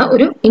ഏറ്റെടുക്കുന്ന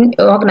ഒരു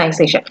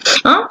ഓർഗനൈസേഷൻ.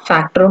 ആ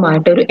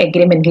ഫാക്ടറുമായിട്ട് ഒരു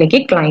എഗ്രിമെന്റിലേക്ക്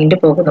ക്ലയന്റ്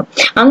പോകുന്നു.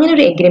 അങ്ങനെ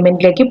ഒരു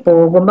എഗ്രിമെന്റിലേക്ക്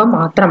പോകുമ്പോൾ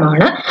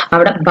മാത്രമാണ്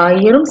അവിടെ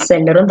ബയറും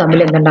സെല്ലറും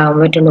തമ്മിൽ എന്തുണ്ടാവാൻ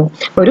പറ്റുള്ളൂ?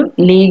 ഒരു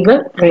ലീഗൽ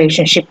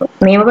റിലേഷൻഷിപ്പ്,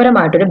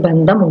 നിയമപരമായിട്ടൊരു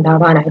ബന്ധം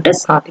ഉണ്ടാവാനായിട്ട്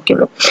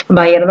സാധിക്കുള്ളൂ.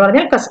 ബയർ എന്ന്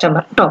പറഞ്ഞാൽ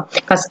കസ്റ്റമർ കേട്ടോ,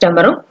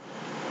 കസ്റ്റമറും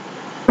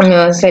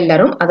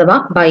സെല്ലറും അഥവാ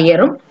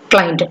ബയറും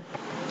ക്ലയന്റും.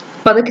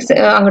 അപ്പൊ അത്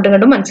അങ്ങോട്ടും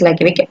ഇങ്ങോട്ടും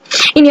മനസ്സിലാക്കി വെക്കാം.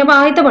 ഇനി അപ്പൊ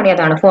ആദ്യത്തെ പണി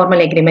അതാണ്, ഫോർമൽ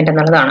എഗ്രിമെന്റ്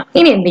എന്നുള്ളതാണ്.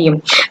 ഇനി എന്ത് ചെയ്യും?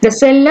 ദ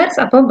സെല്ലേഴ്സ്,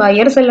 അപ്പൊ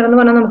ബയർ സെല്ലർ എന്ന്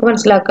പറഞ്ഞാൽ നമുക്ക്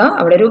മനസ്സിലാക്കാം,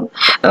 അവിടെ ഒരു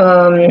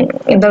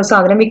എന്താ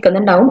സാധനം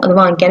വിൽക്കുന്നുണ്ടാവും, അത്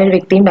വാങ്ങിക്കാൻ ഒരു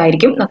വ്യക്തി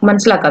ഉണ്ടായിരിക്കും, നമുക്ക്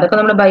മനസ്സിലാക്കാം. അതൊക്കെ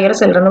നമ്മുടെ ബയർ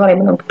സെല്ലർ എന്ന്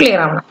പറയുമ്പോൾ നമുക്ക് ക്ലിയർ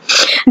ആവണം.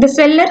 The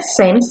seller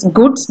സെൻഡ്സ്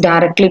goods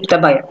directly to the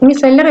buyer. ഇനി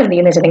സെല്ലർ എന്ത്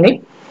ചെയ്യുന്ന വെച്ചിട്ടുണ്ടെങ്കിൽ,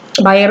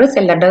 ബയർ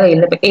സെല്ലറുടെ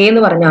കയ്യിൽ നിന്ന്, എ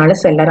എന്ന് പറഞ്ഞ ആള്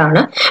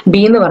സെല്ലറാണ്,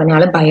 ബി എന്ന് പറഞ്ഞ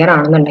ആള് ബയർ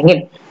ആണെന്നുണ്ടെങ്കിൽ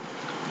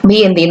ബി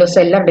എന്ത് ചെയ്യുന്നു?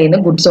 സെല്ലറുടെ നിന്ന്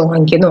ഗുഡ്സ്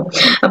വാങ്ങിക്കുന്നു.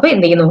 അപ്പൊ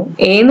എന്ത് ചെയ്യുന്നു?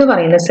 എ എന്ന്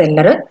പറയുന്ന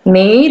സെല്ലർ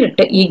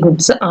നേരിട്ട് ഈ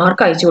ഗുഡ്സ്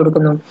ആർക്ക് അയച്ചു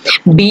കൊടുക്കുന്നു?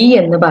 ബി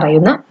എന്ന്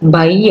പറയുന്ന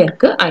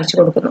ബയ്യർക്ക് അയച്ചു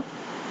കൊടുക്കുന്നു.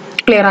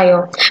 ക്ലിയർ ആയോ?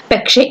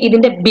 പക്ഷെ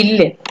ഇതിന്റെ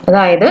ബില്ല്,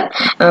 അതായത്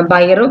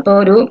ബയർ ഇപ്പൊ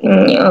ഒരു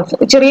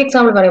ചെറിയ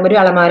എക്സാമ്പിൾ പറയുമ്പോൾ ഒരു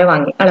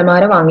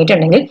അലമാര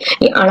വാങ്ങിയിട്ടുണ്ടെങ്കിൽ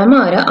ഈ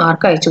അലമാര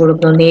ആർക്ക് അയച്ചു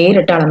കൊടുക്കുന്നു?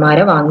 നേരിട്ട് അലമാര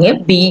വാങ്ങിയ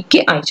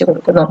ബിക്ക് അയച്ചു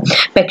കൊടുക്കുന്നു.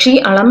 പക്ഷെ ഈ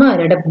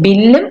അലമാരയുടെ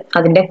ബില്ലും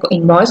അതിന്റെ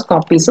ഇൻവോയ്സ്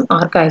കോപ്പീസും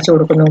ആർക്ക് അയച്ചു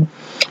കൊടുക്കുന്നു?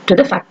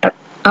 To the factor.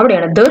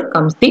 അവിടെയാണ് there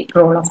comes the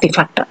role of the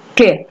factor.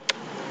 Clear?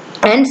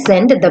 And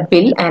send the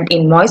bill and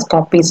invoice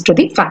copies to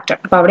the factor.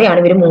 അപ്പൊ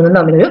അവിടെയാണ് ഇവർ 3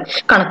 തമ്മിലൊരു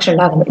കണക്ഷൻ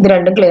ഉണ്ടാകുന്നത്. ഇത്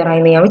രണ്ടും ക്ലിയർ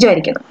ആയെന്ന് ഞാൻ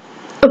വിചാരിക്കുന്നു.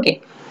 ഓക്കെ,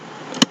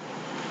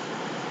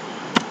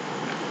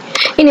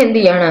 ഇനി എന്ത്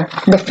ചെയ്യാണ്?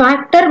 The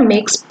factor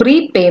makes pre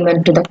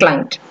payment to the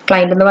client.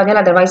 Client എന്ന് പറഞ്ഞാൽ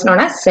അതർവൈസ് നോൺ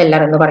ആസ്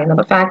സെല്ലർ എന്ന് പറയുന്നത്.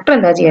 അപ്പൊ ഫാക്ടർ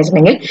എന്താ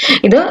ചെയ്യുക?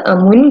 ഇത്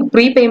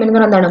പ്രീ പേയ്മെന്റ് എന്ന്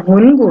പറഞ്ഞാൽ എന്താണ്?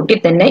 മുൻകൂട്ടി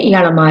തന്നെ ഈ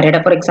അളമാരയുടെ,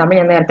 ഫോർ എക്സാമ്പിൾ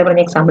ഞാൻ നേരത്തെ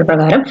പറഞ്ഞ എക്സാമ്പിൾ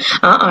പ്രകാരം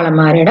ആ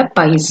അളമാരയുടെ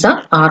പൈസ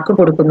ആർക്ക്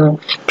കൊടുക്കുന്നു?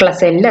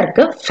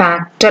 സെല്ലർക്ക്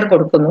ഫാക്ടർ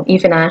കൊടുക്കുന്നു, ഈ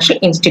ഫിനാൻഷ്യൽ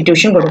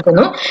ഇൻസ്റ്റിറ്റ്യൂഷൻ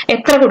കൊടുക്കുന്നു.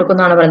 എത്ര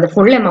കൊടുക്കുന്നതാണ് പറയുന്നത്?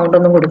 ഫുൾ എമൗണ്ട്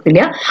ഒന്നും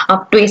കൊടുക്കില്ല,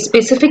 up to A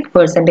specific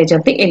percentage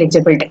of the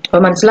eligible debt.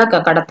 അപ്പൊ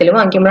മനസ്സിലാക്കുക, കടത്തിൽ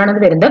വാങ്ങിക്കുമ്പോഴാണ്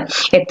അത് വരുന്നത്.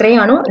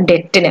 എത്രയാണോ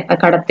ഡെറ്റിന്,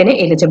 കടത്തിന്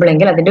എലിജിബിൾ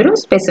എങ്കിൽ അതിന്റെ ഒരു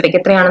സ്പെസിഫിക്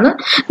എത്രയാണെന്ന്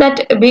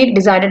that be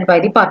decided by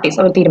the parties.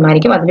 അവർ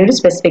തീരുമാനിക്കും അതിന്റെ ഒരു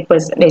സ്പെസിഫിക്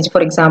പെർസെന്റേജ്.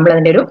 ഫോർ എക്സാമ്പിൾ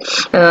അതിന്റെ ഒരു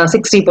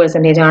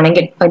 60%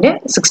 ആണെങ്കിൽ അതിന്റെ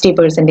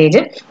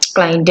 60%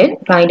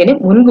 ക്ലയന്റിന്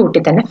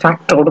മുൻകൂട്ടി തന്നെ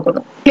ഫാക്ടർ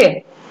കൊടുക്കുന്നു. Clear?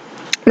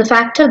 The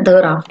factor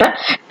thereafter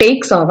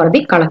takes over the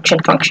collection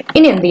function.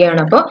 ഇനി എന്ത്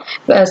ചെയ്യണം? അപ്പോൾ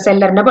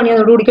സെല്ലറിന്റെ പണി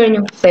അതോടുകൂടി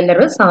കഴിഞ്ഞു. സെല്ലർ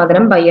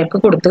സാധനം ബയ്യർക്ക്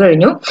കൊടുത്തു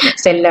കഴിഞ്ഞു.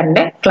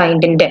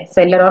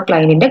 സെല്ലർ ഓർ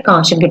ക്ലയന്റിന്റെ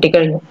കാശും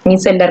കിട്ടിക്കഴിഞ്ഞു. ഇനി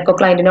സെല്ലർക്കോ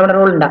ക്ലയന്റിനോ അവിടെ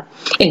റോൾ ഉണ്ടാ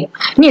ഇല്ല.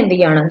 ഇനി എന്ത്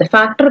ചെയ്യണം? The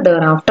factor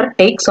thereafter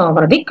takes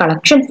over the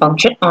collection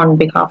function on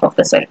behalf of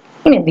the seller.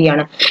 ഇനി എന്ത്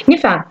ചെയ്യണം? ഇനി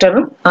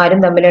ഫാക്ടറും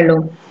ആരും തമ്മിലുള്ളൂ,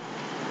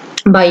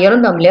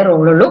 ബയ്യറും തമ്മിലേ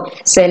റോളുള്ളൂ.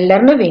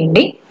 സെല്ലറിന്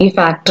വേണ്ടി ഈ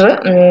ഫാക്ടർ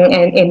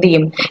എന്ത്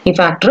ചെയ്യും? ഈ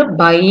ഫാക്ടർ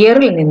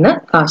ബയ്യറിൽ നിന്ന്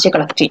കാശ്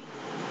കളക്ട് ചെയ്യും.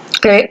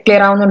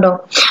 ക്ലിയർ ആവുന്നുണ്ടോ?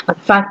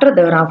 Factor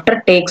thereafter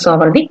takes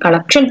over the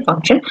collection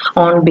function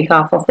on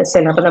behalf of the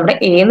seller. അപ്പൊ നമ്മുടെ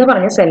എ എന്ന്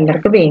പറഞ്ഞ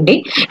സെല്ലർക്ക് വേണ്ടി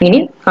ഇനി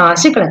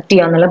കാശ് കളക്ട്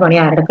ചെയ്യാന്നുള്ള പണി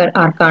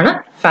ആർക്കാണ്?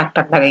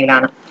 ഫാക്ടറിന്റെ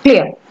കയ്യിലാണ്.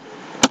 ക്ലിയർ?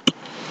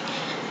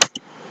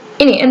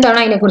 ഇനി എന്താണ്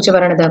അതിനെ കുറിച്ച്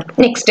പറയുന്നത്?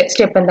 നെക്സ്റ്റ്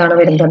സ്റ്റെപ്പ് എന്താണ്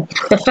വരുന്നത്?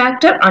 The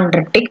factor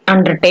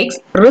undertakes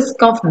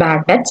risk of bad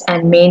debts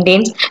and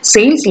maintains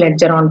sales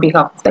ledger on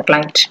behalf of the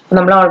client.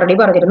 നമ്മൾ ഓൾറെഡി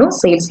പറഞ്ഞിരുന്നു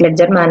സെയിൽസ്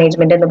ലെഡ്ജർ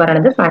മാനേജ്മെന്റ് എന്ന്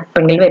പറയുന്നത്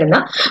ഫാക്ടറിംഗിൽ വരുന്ന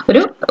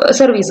ഒരു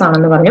സർവീസ്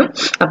ആണെന്ന് പറഞ്ഞു.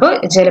 അപ്പോൾ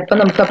ചിലപ്പോൾ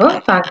നമുക്കപ്പോൾ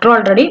ഫാക്ടർ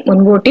ഓൾറെഡി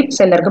മുൻകൂട്ടി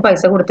സെല്ലർക്ക്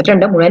പൈസ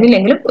കൊടുത്തിട്ടുണ്ട്,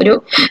 മുഴുവനില്ലെങ്കിലും ഒരു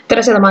ഇത്ര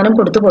ശതമാനം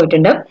കൊടുത്തു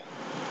പോയിട്ടുണ്ട്.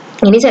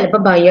 ഇനി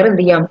ചിലപ്പോൾ ബയ്യർ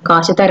എന്ത് ചെയ്യാം?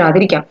 കാശ്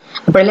തരാതിരിക്കാം.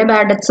 അപ്പോഴല്ലേ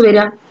ബാഡ് ഡെറ്റ്സ്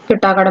വരിക,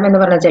 കിട്ടാക്കടം എന്ന്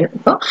പറഞ്ഞാൽ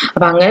ചിലപ്പോൾ.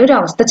 അപ്പൊ അങ്ങനെ ഒരു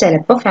അവസ്ഥ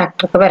ചിലപ്പോൾ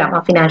ഫാക്ടർക്ക് വരാം. ആ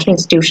ഫിനാൻഷ്യൽ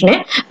ഇൻസ്റ്റിറ്റ്യൂഷനെ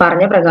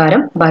പറഞ്ഞ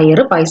പ്രകാരം ബയ്യർ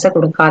പൈസ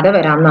കൊടുക്കാതെ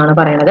വരാം എന്നാണ്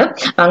പറയുന്നത്.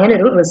 അങ്ങനെ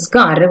ഒരു റിസ്ക്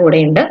ആരുടെ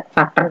കൂടെയുണ്ട്?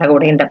 ഫാക്ടറിന്റെ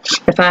കൂടെയുണ്ട്.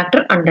 The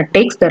factor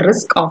undertakes the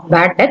risk of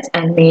bad debts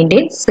and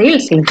maintains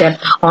sales ledger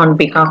on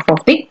behalf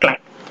of the client.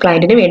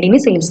 ക്ലയന്റിന് വേണ്ടി ഇനി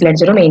സെയിൽസ്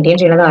ലെഡ്ജർ മെയിൻറ്റെയിൻ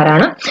ചെയ്യുന്നത്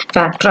ആരാണ്?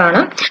 ഫാക്ടറാണ്.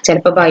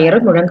 ചിലപ്പോൾ ബയ്യർ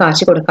മുഴുവൻ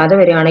കാശ് കൊടുക്കാതെ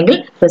വരികയാണെങ്കിൽ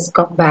റിസ്ക്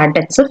ഓഫ് ബാഡ്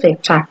ഡെറ്റ്സ്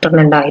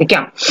ഫാക്ടറിന്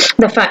ഉണ്ടായിരിക്കാം.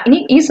 ഇനി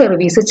ഈ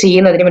സർവീസ്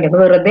ചെയ്യുന്നതിന് വേണ്ടി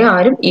വെറുതെ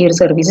ആരും ഈ ഒരു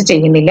സർവീസ്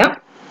ചെയ്യുന്നില്ല.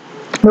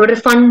 ഇവിടെ ഒരു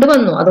ഫണ്ട്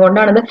വന്നു,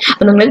 അതുകൊണ്ടാണത്.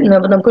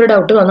 നമുക്കൊരു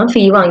ഡൗട്ട് വന്നു,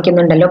 ഫീ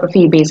വാങ്ങിക്കുന്നുണ്ടല്ലോ, അപ്പൊ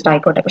ഫീ ബേസ്ഡ്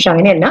ആയിക്കോട്ടെ. പക്ഷെ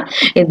അങ്ങനെയല്ല.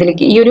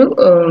 ഇതിലേക്ക്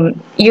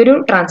ഈ ഒരു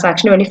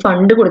ട്രാൻസാക്ഷന് വേണ്ടി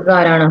ഫണ്ട് കൊടുത്തത്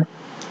ആരാണ്?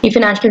 ഈ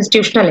ഫിനാൻഷ്യൽ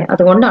ഇൻസ്റ്റിറ്റ്യൂഷൻ അല്ലേ.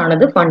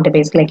 അതുകൊണ്ടാണ് ഫണ്ട്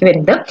ബേസിലേക്ക്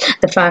വരുന്നത്.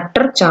 The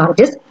factor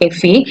charges a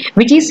fee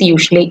which is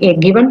usually a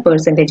given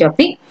percentage of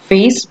the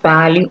face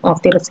value of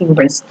the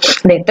receivables.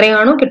 ഇത്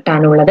എത്രയാണോ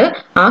കിട്ടാനുള്ളത്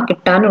ആ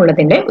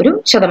കിട്ടാനുള്ളതിന്റെ ഒരു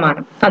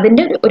ശതമാനം,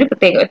 അതിന്റെ ഒരു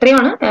പ്രത്യേക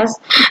എത്രയാണ്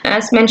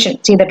ആസ് മെൻഷൻ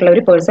ചെയ്തിട്ടുള്ള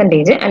ഒരു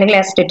പെർസെന്റേജ് അല്ലെങ്കിൽ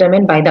ആസ്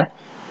ഡിറ്റർമിൻഡ് ബൈ ദ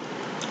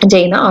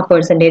ചെയ്യുന്ന ആ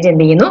പെർസെന്റേജ്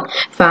എന്ത് ചെയ്യുന്നു?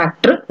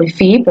 ഫാക്ടർ ഒരു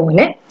ഫീ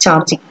പോലെ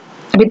ചാർജ് ചെയ്യും.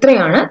 അപ്പൊ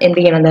ഇത്രയാണ്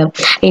എന്ത് ചെയ്യണത്?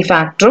 ഈ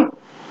ഫാക്ടറും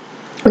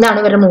ഇതാണ്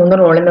ഇവരുടെ 3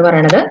 റോൾ എന്ന്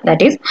പറയുന്നത്.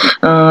 That is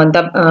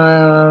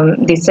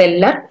the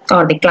seller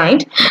or the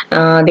client,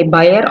 the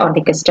buyer or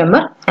the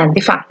customer and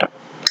the factor.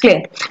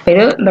 Clear?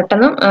 ഇത്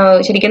പെട്ടെന്ന്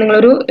ശരിക്കും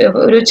നിങ്ങളൊരു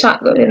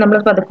നമ്മൾ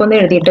പതുക്കെ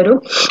ഒന്ന് എഴുതിയിട്ടൊരു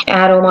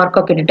ആരോ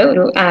മാർക്കൊക്കെ ഇട്ടിട്ട്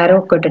ഒരു ആരോ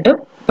ഒക്കെ ഇട്ടിട്ട്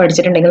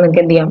പഠിച്ചിട്ടുണ്ടെങ്കിൽ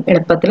നിങ്ങൾക്ക് എന്ത് ചെയ്യാം?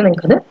 എളുപ്പത്തിൽ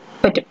നിങ്ങൾക്കത്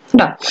പറ്റും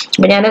കേട്ടോ.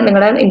 അപ്പൊ ഞാൻ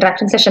നിങ്ങളുടെ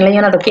ഇന്ററാക്ഷൻ സെഷനിൽ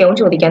ഞാൻ അതൊക്കെയാവും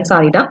ചോദിക്കാൻ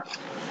സാധ്യത.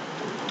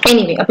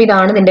 എനിവേ, അപ്പൊ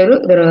ഇതാണ് ഇതിന്റെ ഒരു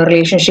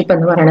റിലേഷൻഷിപ്പ്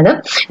എന്ന് പറയുന്നത്.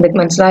 ഇത്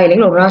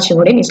മനസ്സിലായില്ലെങ്കിൽ ഒരു പ്രാവശ്യം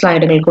കൂടി ഈ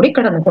സ്ലൈഡുകളിൽ കൂടി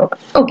കടന്നു പോകാം.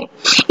 ഓക്കെ,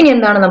 ഇനി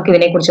എന്താണ് നമുക്ക്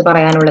ഇതിനെ കുറിച്ച്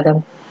പറയാനുള്ളത്?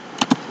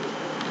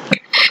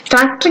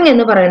 ഫാക്ടറിംഗ്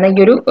എന്ന് പറയുന്ന ഈ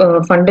ഒരു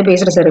ഫണ്ട്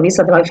ബേസ്ഡ് സർവീസ്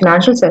അഥവാ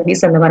ഫിനാൻഷ്യൽ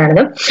സർവീസ് എന്ന്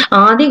പറയുന്നത്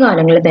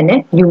ആദ്യകാലങ്ങളിൽ തന്നെ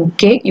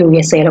UK,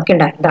 USA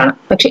ഉണ്ടായിരുന്നതാണ്.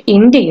 പക്ഷെ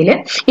ഇന്ത്യയിൽ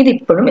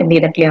ഇതിപ്പോഴും എന്ത്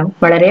ചെയ്തിട്ടില്ല?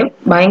 വളരെ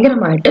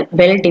ഭയങ്കരമായിട്ട്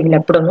വെൽ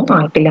ഡെവലപ്ഡ് ഒന്നും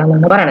ആയിട്ടില്ല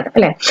എന്നാണ് പറയുന്നത്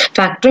അല്ലെ.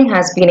 Factoring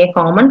has been A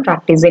common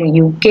practice in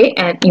UK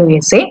and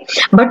USA,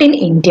 but in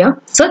India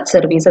such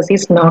services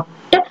is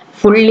not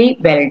fully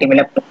well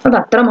developed. അത്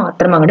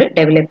അത്രമാത്രം അങ്ങോട്ട്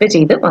ഡെവലപ്പ്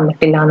ചെയ്ത്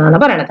വന്നിട്ടില്ല എന്നാണ്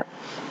പറയുന്നത്.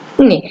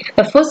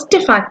 The first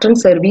factoring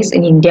service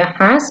in India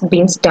has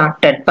been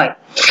started by.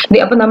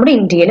 അപ്പൊ നമ്മുടെ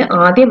ഇന്ത്യയിൽ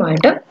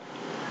ആദ്യമായിട്ട്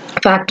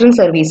ഫാക്ടറിംഗ്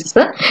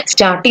സർവീസസ്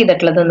സ്റ്റാർട്ട്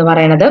ചെയ്തിട്ടുള്ളത് എന്ന്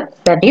പറയുന്നത്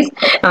ദാറ്റ് ഈസ്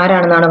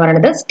ആരാണെന്നാണ്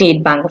പറയുന്നത്?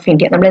 State bank of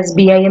India. നമ്മൾ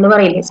SBI എന്ന്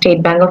പറയില്ലേ,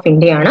 സ്റ്റേറ്റ് ബാങ്ക് ഓഫ്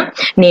ഇന്ത്യ ആണ്.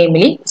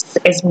 Namely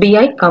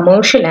SBI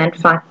commercial and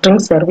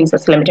factoring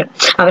services limited.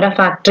 അവരുടെ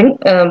ഫാക്ടറിംഗ്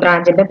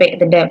ബ്രാഞ്ചിന്റെ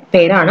ഇതിന്റെ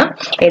പേരാണ്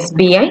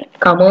SBI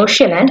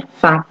commercial and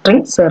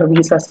factoring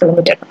services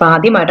limited. അപ്പൊ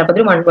ആദ്യമായിട്ട് അപ്പൊ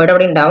ഒരു 1 വേർഡ്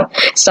അവിടെ ഉണ്ടാവും,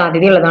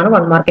 സാധ്യതയുള്ളതാണ്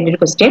 1 മാർക്കിന്റെ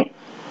ഒരു question.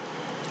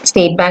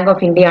 State bank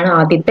of India ആണ്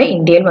ആദ്യത്തെ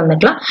ഇന്ത്യയിൽ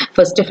വന്നിട്ടുള്ള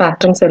ഫസ്റ്റ്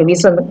ഫാക്ടറിംഗ്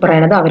സർവീസ് എന്ന്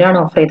പറയുന്നത്. അവരാണ്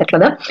ഓഫർ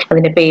ചെയ്തിട്ടുള്ളത്.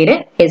 അതിന്റെ പേര്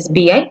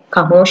SBI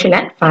commercial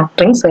and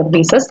factoring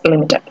services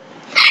limited.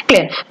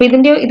 Clear? അപ്പൊ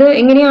ഇത്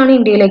എങ്ങനെയാണ്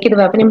ഇന്ത്യയിലേക്ക് ഇത്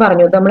ഞാൻ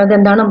പറഞ്ഞു, നമ്മളത്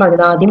എന്താണ്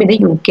പറഞ്ഞത്? ആദ്യം ഇത്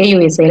UK,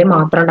 USA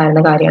മാത്രം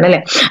ഉണ്ടായിരുന്ന കാര്യമാണ്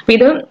അല്ലെ. അപ്പൊ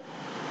ഇത്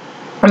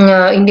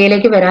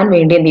ഇന്ത്യയിലേക്ക് വരാൻ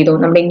വേണ്ടി എന്ത് ചെയ്തു?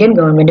 നമ്മുടെ ഇന്ത്യൻ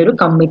ഗവൺമെന്റ് ഒരു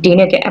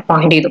കമ്മിറ്റീനെയൊക്കെ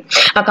അപ്പോയിന്റ് ചെയ്തു.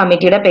 ആ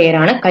കമ്മിറ്റിയുടെ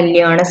പേരാണ്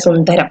കല്യാണ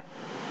സുന്ദരം.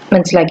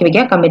 മനസ്സിലാക്കി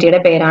വെക്കുക. കമ്മിറ്റിയുടെ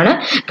പേരാണ്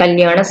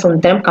കല്യാണ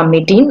സുന്ദരം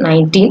കമ്മിറ്റി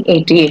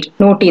 1988.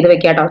 നോട്ട് ചെയ്ത്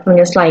വെക്കുക കേട്ടോ.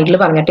 ഞാൻ സ്ലൈഡിൽ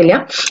പറഞ്ഞിട്ടില്ല,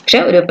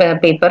 പക്ഷെ ഒരു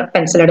പേപ്പർ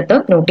പെൻസിൽ എടുത്ത്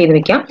നോട്ട് ചെയ്ത്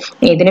വെക്കാം.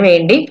 ഇതിനു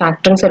വേണ്ടി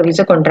ഫാക്ടറിംഗ്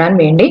സർവീസ് കൊണ്ടുവരാൻ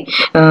വേണ്ടി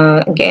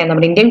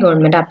നമ്മുടെ ഇന്ത്യൻ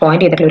ഗവൺമെന്റ്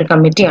അപ്പോയിന്റ് ചെയ്തിട്ടുള്ള ഒരു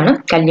കമ്മിറ്റിയാണ്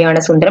കല്യാണ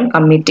സുന്ദരം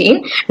കമ്മിറ്റി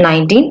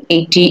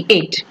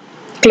 1988.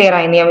 ക്ലിയർ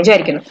ആയെന്ന് ഞാൻ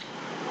വിചാരിക്കുന്നു.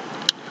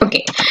 ഓക്കെ,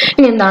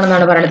 ഇനി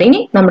എന്താണെന്നാണ് പറയുന്നത്? ഇനി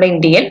നമ്മുടെ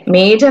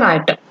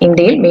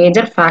ഇന്ത്യയിൽ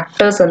മേജർ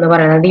ഫാക്ടേഴ്സ് എന്ന്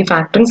പറയുന്നത് ഈ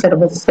ഫാക്ടറിംഗ്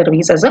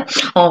സർവീസസ്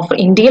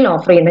ഇന്ത്യയിൽ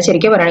ഓഫർ ചെയ്യുന്ന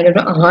ശരിക്കും പറയുകയാണെങ്കിൽ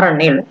ഒരു 6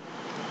 എണ്ണേ ഉള്ളൂ.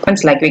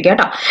 മനസ്സിലാക്കി വെക്കുക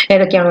കേട്ടോ.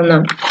 ഏതൊക്കെയാണെന്ന്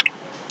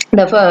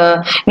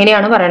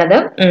ഇങ്ങനെയാണ് പറയണത്.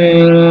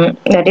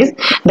 That is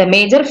the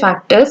major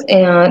factors.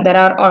 There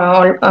are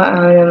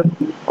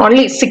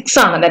only 6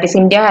 ആണ്. That is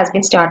India has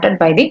been started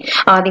by the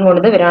ആദ്യം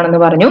കൊണ്ടത് ഇവരാണെന്ന്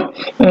പറഞ്ഞു.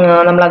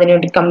 നമ്മൾ അതിന്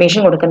വേണ്ടി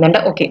കമ്മീഷൻ കൊടുക്കുന്നുണ്ട്.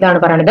 ഓക്കെ, ഇതാണ്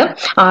പറയണത്.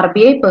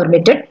 RBI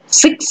permitted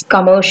 6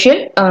 commercial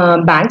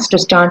banks to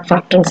start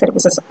factoring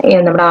services.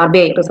 നമ്മുടെ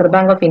RBI reserve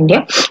bank of India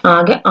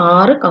ആകെ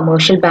 6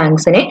 കമേഴ്ഷ്യൽ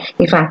ബാങ്ക്സിനെ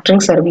ഈ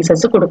ഫാക്ടറിംഗ്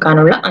സർവീസസ്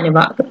കൊടുക്കാനുള്ള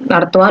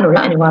നടത്തുവാനുള്ള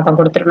അനുവാദം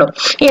കൊടുത്തിട്ടുള്ളൂ.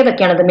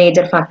 ഏതൊക്കെയാണ്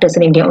മേജർ ഫാക്ടേഴ്സ്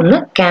ഇൻ ഇന്ത്യ? ഒന്ന്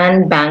CAN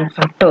Bank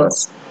factors,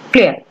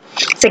 clear.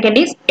 Second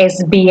is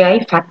SBI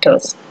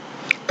factors.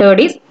 Third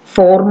is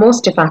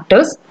foremost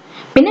factors.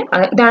 പിന്നെ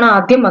ഇതാണ്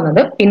ആദ്യം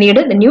വന്നത്. പിന്നീട്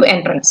ന്യൂ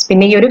എൻട്രൻസ്,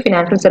 പിന്നെ ഈ ഒരു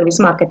ഫിനാൻഷ്യൽ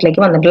സർവീസ്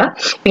മാർക്കറ്റിലേക്ക് വന്നിട്ടുള്ള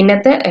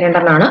പിന്നത്തെ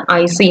രണ്ടെണ്ണമാണ്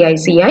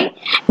ICICI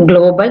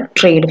ഗ്ലോബൽ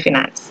ട്രേഡ്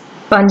ഫിനാൻസ്.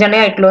 അപ്പൊ 5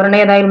 ആയിട്ടുള്ള ഒരെണ്ണം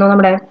ഏതായിരുന്നു?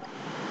 നമ്മുടെ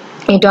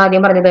ഏറ്റവും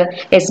ആദ്യം പറഞ്ഞത്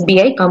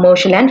SBI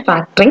commercial and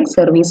factoring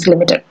service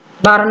limited.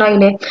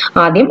 ധാരണയിലെ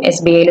ആദ്യം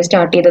SBI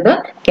സ്റ്റാർട്ട് ചെയ്തത്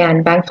CAN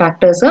Bank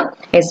factors,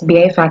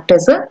 SBI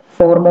factors,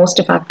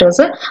 foremost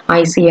factors,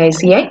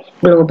 ICICI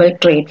global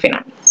trade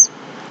finance.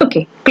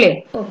 Okay, clear.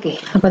 Okay,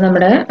 അപ്പൊ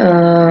നമ്മുടെ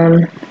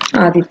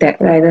ആദ്യത്തെ,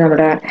 അതായത്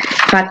നമ്മുടെ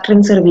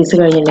ഫാക്ടറിംഗ് സർവീസ്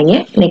കഴിഞ്ഞിട്ടുണ്ടെങ്കിൽ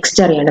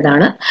നെക്സ്റ്റ്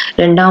അറിയേണ്ടതാണ്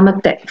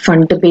രണ്ടാമത്തെ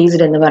ഫണ്ട്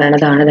ബേസ്ഡ് എന്ന്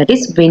പറയുന്നതാണ്. That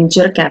is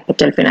venture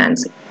capital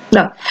financing.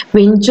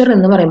 Venture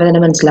എന്ന് പറയുമ്പോൾ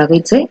തന്നെ മനസ്സിലാക്കുക,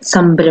 ഇറ്റ്സ് എ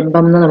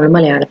സംരംഭം എന്ന് നമ്മൾ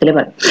മലയാളത്തിൽ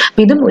പറയും.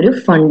 ഇതും ഒരു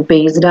ഫണ്ട്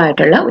ബേസ്ഡ്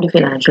ആയിട്ടുള്ള ഒരു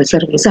ഫിനാൻഷ്യൽ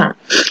സർവീസ് ആണ്.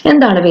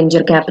 എന്താണ്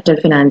വെഞ്ചർ ക്യാപിറ്റൽ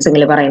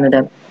ഫിനാൻസിംഗിൽ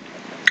പറയുന്നത്?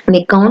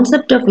 The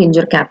concept of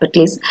venture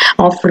capital is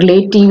of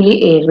relatively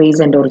a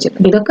recent origin.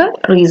 ഇതൊക്കെ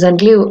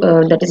റീസെന്റ്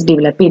ദാറ്റ് ഇസ്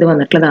ഡെവലപ്പ് ചെയ്ത്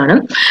വന്നിട്ടുള്ളതാണ്.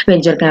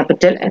 വെഞ്ചർ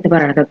ക്യാപിറ്റൽ എന്ന്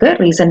പറയുന്നതൊക്കെ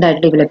റീസെന്റ്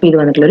ആയിട്ട് ഡെവലപ്പ് ചെയ്ത്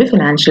വന്നിട്ടുള്ള ഒരു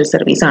ഫിനാൻഷ്യൽ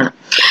സർവീസ് ആണ്.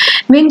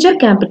 Venture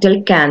capital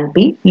can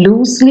be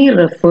loosely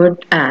referred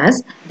as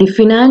the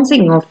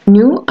financing of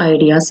new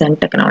ideas and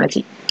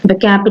technology. ഇപ്പൊ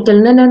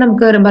ക്യാപിറ്റലിന് തന്നെ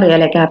നമുക്ക് പറയാം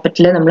അല്ലെ,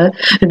 ക്യാപിറ്റൽ നമ്മൾ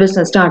ഒരു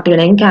ബിസിനസ് സ്റ്റാർട്ട്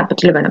ചെയ്യണമെങ്കിൽ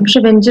ക്യാപിറ്റൽ വേണം.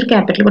 പക്ഷെ വെഞ്ചർ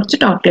ക്യാപിറ്റൽ കുറച്ച്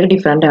ടോട്ടലി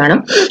ഡിഫറെന്റ് ആണ്.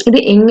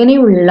 ഇത്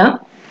എങ്ങനെയുള്ള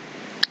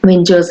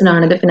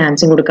വെഞ്ചേഴ്സിനാണ് ഇത്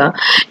ഫിനാൻസിങ് കൊടുക്കുക?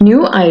 ന്യൂ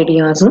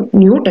ഐഡിയാസും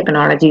ന്യൂ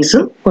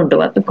ടെക്നോളജീസും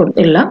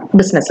ഉള്ള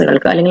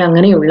ബിസിനസ്സുകൾക്ക്, അല്ലെങ്കിൽ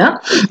അങ്ങനെയുള്ള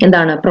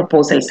എന്താണ്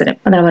പ്രപ്പോസൽസിന്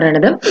അതാണ്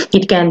പറയുന്നത്.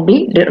 It can be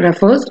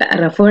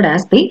referred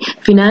as the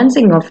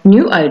financing of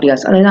new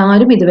ideas. അതായത്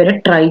ആരും ഇതുവരെ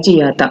ട്രൈ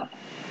ചെയ്യാത്ത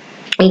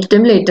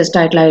ഏറ്റവും ലേറ്റസ്റ്റ്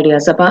ആയിട്ടുള്ള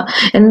ഐഡിയാസ്. അപ്പൊ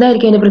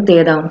എന്തായിരിക്കും അതിന്റെ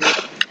പ്രത്യേകത?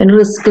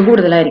 റിസ്ക്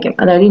കൂടുതലായിരിക്കും.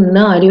 അതായത്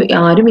ഇന്ന്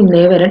ആരും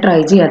ഇന്നേ വരെ ട്രൈ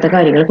ചെയ്യാത്ത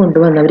കാര്യങ്ങൾ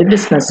കൊണ്ടുവന്നവർ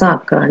ബിസിനസ്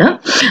ആക്കുകയാണ്.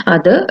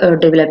 അത്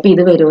ഡെവലപ്പ്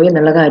ചെയ്ത് വരുമോ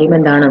എന്നുള്ള കാര്യം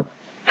എന്താണ്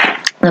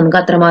നമുക്ക്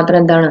അത്രമാത്രം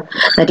എന്താണ്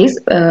ദാറ്റ് ഈസ്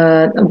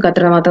നമുക്ക്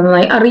അത്രമാത്രം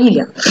നന്നായി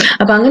അറിയില്ല.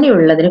 അപ്പൊ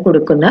അങ്ങനെയുള്ളതിന്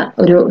കൊടുക്കുന്ന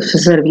ഒരു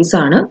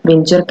സർവീസാണ്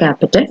വെഞ്ചർ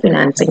ക്യാപിറ്റൽ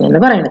ഫിനാൻസിങ്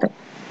എന്ന് പറയുന്നത്.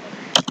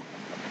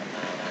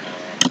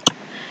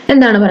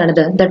 എന്താണ്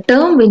പറയുന്നത്? The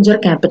term venture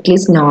capital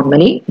is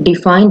normally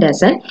defined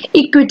as an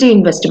equity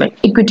investment.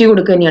 Equity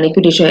കൊടുക്കുക തന്നെയാണ്,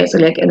 ഇക്വിറ്റി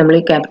ഷെയർസിലേക്ക് നമ്മൾ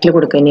ഈ ക്യാപിറ്റൽ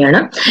കൊടുക്കുക തന്നെയാണ്.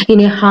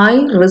 ഇനി ഹൈ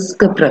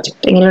റിസ്ക്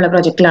പ്രൊജക്ട്, ഇങ്ങനെയുള്ള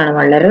പ്രൊജക്റ്റിലാണ്,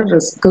 വളരെ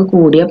റിസ്ക്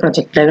കൂടിയ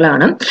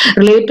പ്രൊജക്ടുകളാണ്.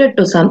 Related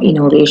to some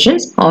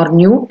innovations or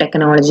new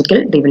technological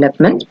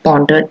development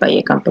sponsored by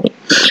A company.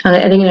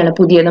 അതെങ്ങനെയാണ്?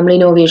 പുതിയ നമ്മൾ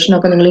ഇന്നോവേഷൻ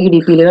ഒക്കെ നിങ്ങൾ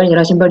EDP-യിൽ കഴിഞ്ഞ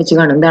പ്രാവശ്യം പഠിച്ചു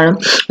കാണും. എന്താണ്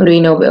ഒരു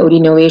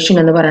ഇന്നോവേഷൻ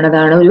എന്ന്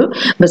പറയുന്നതാണ് ഒരു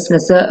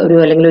ബിസിനസ്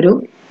അല്ലെങ്കിൽ ഒരു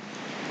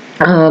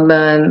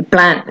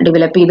പ്ലാൻ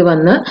ഡെവലപ്പ് ചെയ്ത്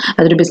വന്ന്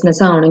അതൊരു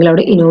ബിസിനസ് ആവണമെങ്കിൽ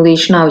അവിടെ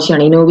ഇന്നോവേഷൻ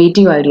ആവശ്യമാണ്.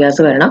 ഇന്നോവേറ്റീവ്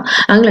ഐഡിയാസ് വരണം.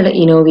 അങ്ങനെയുള്ള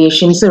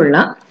ഇന്നോവേഷൻസ്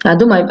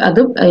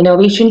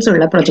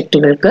ഉള്ള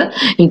പ്രൊജക്ടുകൾക്ക്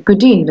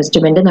ഇക്വിറ്റി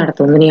ഇൻവെസ്റ്റ്മെന്റ്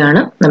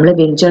നടത്തുന്നതിനെയാണ് നമ്മൾ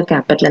വെഞ്ചർ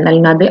ക്യാപിറ്റൽ,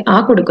 അല്ലെങ്കിൽ അത് ആ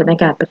കൊടുക്കുന്ന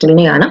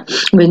ക്യാപിറ്റലിനെയാണ്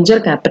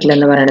വെഞ്ചർ ക്യാപിറ്റൽ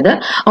എന്ന് പറയുന്നത്.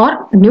 Or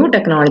new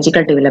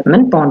technological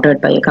development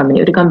sponsored by A company.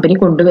 ഒരു കമ്പനി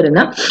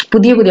കൊണ്ടുവരുന്ന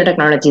പുതിയ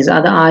ടെക്നോളജീസ്,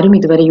 അത് ആരും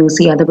ഇതുവരെ യൂസ്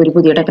ചെയ്യാത്ത ഒരു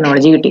പുതിയ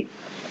ടെക്നോളജി കിട്ടി.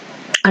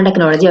 ആ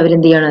ടെക്നോളജി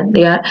അവരെന്ത് ചെയ്യാണ്?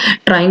 They are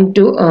trying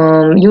to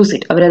use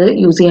it. അവരത്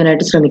യൂസ്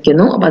ചെയ്യാനായിട്ട്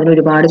ശ്രമിക്കുന്നു. അപ്പൊ അതിന്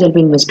ഒരുപാട്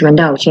ചിലപ്പോൾ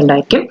ഇൻവെസ്റ്റ്മെന്റ് ആവശ്യം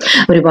ഉണ്ടായിരിക്കും,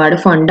 ഒരുപാട്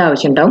ഫണ്ട്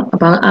ആവശ്യം ഉണ്ടാവും.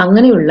 അപ്പൊ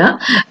അങ്ങനെയുള്ള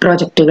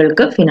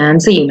പ്രോജക്റ്റുകൾക്ക്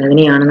ഫിനാൻസ്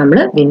ചെയ്യുന്നതിനെയാണ് നമ്മൾ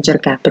വെഞ്ചർ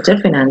ക്യാപിറ്റൽ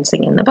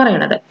ഫിനാൻസിങ് എന്ന്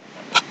പറയുന്നത്.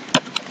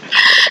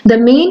 The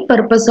main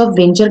purpose of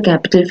venture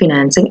capital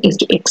financing is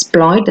to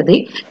exploit the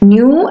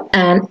new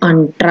and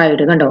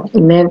untried, കണ്ടോ,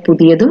 ഇന്ന്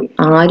പുതിയതും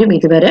ആരും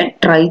ഇതുവരെ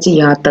try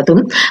ചെയ്യാത്തതും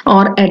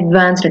or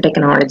advanced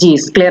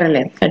technologies, clear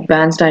അല്ലേ?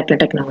 അഡ്വാൻസ്ഡ് ആയിട്ടുള്ള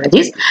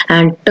technologies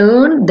and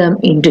turn dum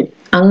into,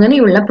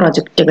 അങ്ങനെയുള്ള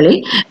പ്രൊജക്ടുകളിൽ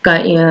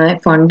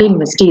ഫണ്ട്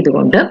ഇൻവെസ്റ്റ്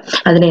ചെയ്തുകൊണ്ട്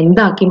അതിനെ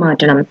എന്താക്കി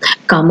മാറ്റണം?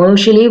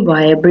 കമേഴ്ഷ്യലി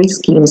വയബിൾ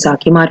സ്കീംസ്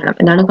ആക്കി മാറ്റണം.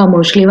 എന്താണ്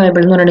കമേഴ്ഷ്യലി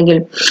വയബിൾ എന്ന് പറയണമെങ്കിൽ?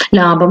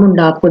 ലാഭം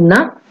ഉണ്ടാക്കുന്ന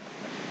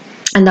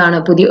എന്താണ്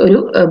പുതിയ ഒരു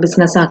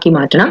ബിസിനസ് ആക്കി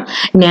മാറ്റണം.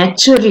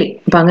 നാച്ചുറലി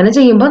അപ്പൊ അങ്ങനെ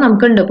ചെയ്യുമ്പോൾ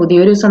നമുക്കുണ്ട്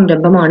പുതിയൊരു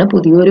സംരംഭമാണ്,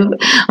 പുതിയൊരു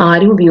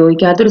ആരും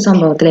ഉപയോഗിക്കാത്തൊരു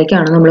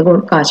സംഭവത്തിലേക്കാണ് നമ്മൾ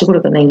കാശ്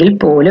കൊടുക്കുന്നതെങ്കിൽ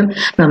പോലും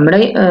നമ്മുടെ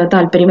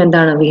താല്പര്യം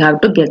എന്താണ്? We have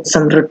to get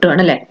some return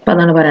അല്ലെ? അപ്പൊ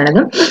അതാണ്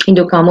പറയണത്.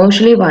 Into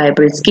commercially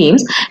viable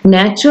schemes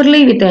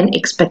naturally with an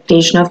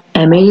expectation of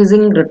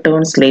amazing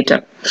returns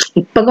later.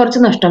 ഇപ്പൊ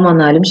കുറച്ച് നഷ്ടം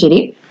വന്നാലും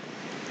ശരി,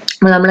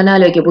 നമ്മൾ തന്നെ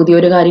ആലോചിക്കുക,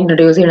 പുതിയൊരു കാര്യം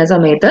ഇൻട്രൊഡ്യൂസ് ചെയ്യുന്ന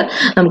സമയത്ത്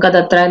നമുക്കത്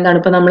അത്ര എന്താണ്,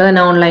 ഇപ്പൊ നമ്മൾ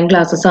തന്നെ ഓൺലൈൻ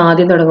ക്ലാസ്സസ്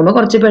ആദ്യം തുടങ്ങുമ്പോൾ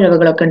കുറച്ച്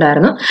പിഴവുകളൊക്കെ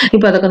ഉണ്ടായിരുന്നു.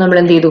 ഇപ്പൊ അതൊക്കെ നമ്മൾ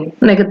എന്ത് ചെയ്തു?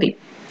 നികത്തി.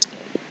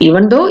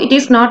 Even though it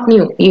is not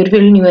new, ഈ ഒരു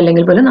ഫീൽഡ് ന്യൂ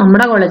അല്ലെങ്കിൽ പോലും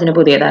നമ്മുടെ കോളേജിന്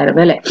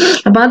പുതിയതായിരുന്നു അല്ലെ?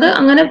 അപ്പൊ അത്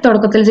അങ്ങനെ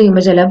തുടക്കത്തിൽ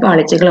ചെയ്യുമ്പോൾ ചില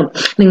പാളിച്ചകളും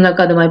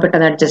നിങ്ങൾക്ക് അതുമായി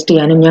പെട്ടെന്ന് അഡ്ജസ്റ്റ്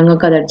ചെയ്യാനും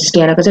ഞങ്ങൾക്ക് അത് അഡ്ജസ്റ്റ്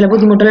ചെയ്യാനൊക്കെ ചില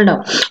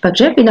ബുദ്ധിമുട്ടുകളുണ്ടാവും.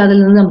 പക്ഷെ പിന്നെ അതിൽ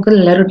നിന്ന് നമുക്ക്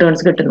നല്ല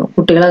റിട്ടേൺസ് കിട്ടുന്നു.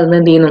 കുട്ടികൾ അതിൽ നിന്ന്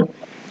എന്ത് ചെയ്യുന്നു?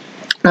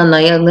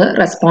 നന്നായി അന്ന്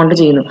റെസ്പോണ്ട്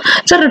ചെയ്യുന്നു.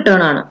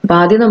 റിട്ടേൺ ആണ്. അപ്പൊ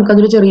ആദ്യം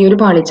നമുക്കതൊരു ചെറിയൊരു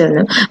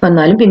പാളിച്ചെന്ന്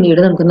വന്നാലും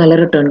പിന്നീട് നമുക്ക് നല്ല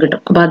റിട്ടേൺ കിട്ടും.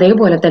 അപ്പൊ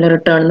അതേപോലെ തന്നെ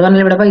റിട്ടേൺ എന്ന്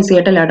പറഞ്ഞാൽ ഇവിടെ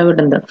പൈസയായിട്ടല്ലാട്ടോ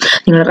കിട്ടുന്നത്,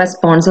 നിങ്ങളുടെ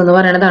റെസ്പോൺസ് എന്ന്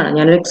പറയുന്നതാണ്.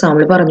 ഞാനൊരു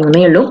എക്സാമ്പിൾ പറഞ്ഞു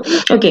എന്നേ ഉള്ളൂ.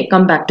 Okay,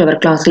 come back to our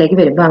ക്ലാസ്സിലേക്ക്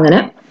വരുമ്പോൾ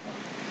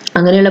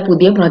അങ്ങനെയുള്ള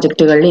പുതിയ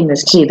പ്രോജക്റ്റുകളിൽ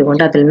ഇൻവെസ്റ്റ്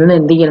ചെയ്തുകൊണ്ട് അതിൽ നിന്ന്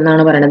എന്ത്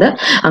ചെയ്യണമെന്നാണ് പറയുന്നത്,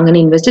 അങ്ങനെ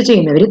ഇൻവെസ്റ്റ്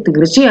ചെയ്യുന്നവർ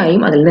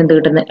തീർച്ചയായും അതിൽ നിന്ന് എന്ത്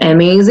കിട്ടുന്നത്,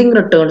 അമേസിംഗ്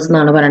റിട്ടേൺസ്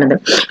എന്നാണ് പറയുന്നത്.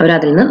 അവർ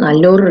അതിൽ നിന്ന്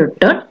നല്ലൊരു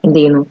റിട്ടേൺ എന്ത്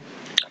ചെയ്യുന്നു,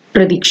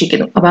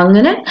 പ്രതീക്ഷിക്കുന്നു. അപ്പൊ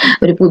അങ്ങനെ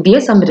ഒരു പുതിയ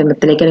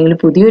സംരംഭത്തിലേക്ക് അല്ലെങ്കിൽ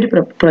പുതിയൊരു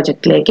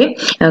പ്രൊജക്റ്റിലേക്ക്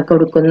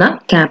കൊടുക്കുന്ന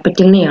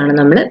ക്യാപിറ്റലിനെയാണ്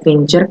നമ്മൾ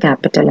വെഞ്ചർ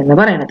ക്യാപിറ്റൽ എന്ന്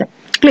പറയുന്നത്.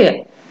 ക്ലിയർ?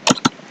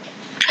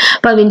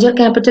 അപ്പൊ വെഞ്ചർ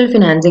ക്യാപിറ്റൽ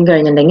ഫിനാൻസിങ്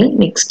കഴിഞ്ഞിട്ടുണ്ടെങ്കിൽ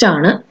നെക്സ്റ്റ്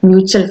ആണ്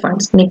mutual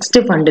funds. Next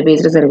fund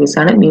based service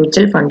ആണ്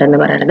മ്യൂച്വൽ ഫണ്ട് എന്ന്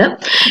പറയുന്നത്.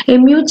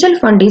 Mutual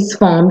fund is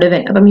formed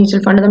when. അപ്പൊ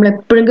മ്യൂച്വൽ ഫണ്ട് നമ്മൾ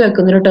എപ്പോഴും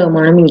കേൾക്കുന്ന ഒരു ടേം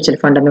ആണ് മ്യൂച്വൽ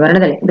ഫണ്ട് എന്ന്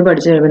പറയുന്നത്. ഇത്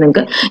പഠിച്ചു കഴിയുമ്പോൾ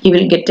നിങ്ങൾക്ക് you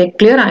will get A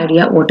clear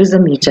idea what is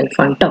A mutual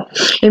fund.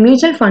 A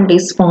mutual fund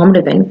is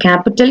formed when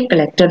capital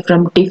collected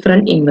from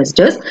different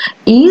investors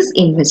is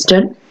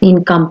invested in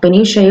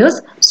company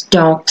shares,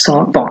 Stokes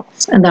or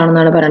bonds.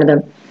 എന്താണെന്നാണ് പറയുന്നത്,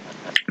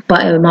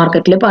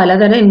 മാർക്കറ്റിൽ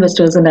പലതരം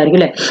ഇൻവെസ്റ്റേഴ്സ് ഉണ്ടായിരിക്കും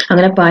അല്ലെ.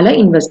 അങ്ങനെ പല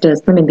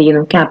ഇൻവെസ്റ്റേഴ്സിനും എന്ത്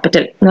ചെയ്യുന്നു,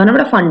 ക്യാപിറ്റൽ എന്ന് പറഞ്ഞാൽ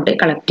ഇവിടെ ഫണ്ട്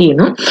കളക്ട്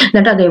ചെയ്യുന്നു.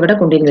 എന്നിട്ട് അത് എവിടെ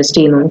കൊണ്ട് ഇൻവെസ്റ്റ്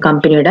ചെയ്യുന്നു,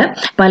 കമ്പനിയുടെ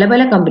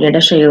പല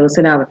കമ്പനിയുടെ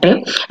ഷെയർസിലാവട്ടെ,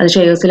 അത്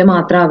ഷെയർസിൽ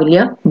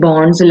മാത്രമാവില്ല,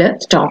 ബോണ്ട്സിൽ,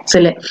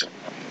 സ്റ്റോക്സിൽ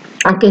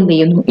ഒക്കെ എന്ത്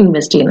ചെയ്യുന്നു,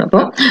 ഇൻവെസ്റ്റ് ചെയ്യുന്നു.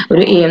 അപ്പോൾ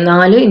ഒരു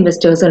 4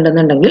 ഇൻവെസ്റ്റേഴ്സ്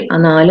ഉണ്ടെന്നുണ്ടെങ്കിൽ ആ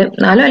നാല്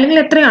അല്ലെങ്കിൽ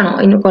എത്രയാണോ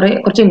ഇനി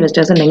കുറച്ച്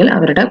ഇൻവെസ്റ്റേഴ്സ് ഉണ്ടെങ്കിൽ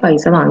അവരുടെ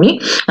പൈസ വാങ്ങി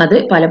അത്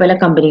പല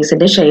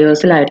കമ്പനീസിന്റെ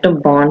ഷെയർസിലായിട്ടും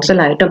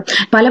ബോണ്ട്സിലായിട്ടും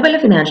പല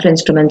ഫിനാൻഷ്യൽ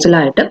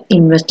ഇൻസ്ട്രുമെന്റ്സിലായിട്ട്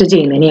ഇൻവെസ്റ്റ്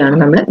ചെയ്യുന്നതിനെയാണ്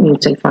നമ്മൾ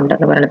മ്യൂച്വൽ ഫണ്ട്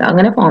എന്ന് പറയുന്നത്.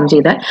 അങ്ങനെ ഫോം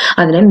ചെയ്താൽ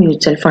അതിനെ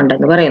മ്യൂച്വൽ ഫണ്ട്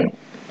എന്ന് പറയുന്നു.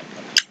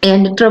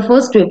 And it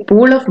refers to a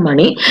pool of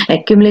money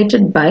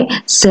accumulated by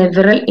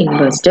several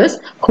investors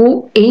who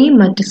aim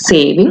at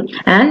saving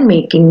and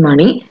making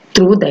money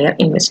through their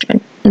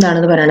investment.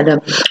 എന്താണെന്ന് പറയുന്നത്,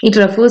 it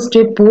refers to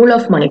A pool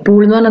of money. Pool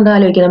എന്ന് പറഞ്ഞാൽ എന്താ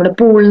ആലോചിക്കുക, നമ്മുടെ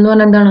pool എന്ന്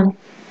പറഞ്ഞാൽ എന്താണ്,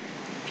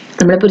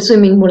 നമ്മളിപ്പോൾ ഒരു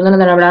സ്വിമ്മിംഗ് പൂൾ എന്ന്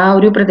പറഞ്ഞാൽ അവിടെ ആ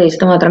ഒരു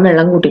പ്രദേശത്ത് മാത്രം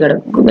വെള്ളം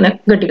ഇങ്ങനെ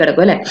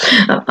കെട്ടിക്കിടക്കും അല്ലെ.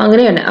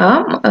 അങ്ങനെയാണ്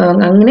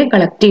അങ്ങനെ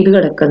കളക്ട് ചെയ്ത്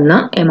കിടക്കുന്ന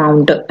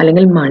എമൗണ്ട്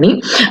അല്ലെങ്കിൽ മണി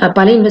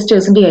പല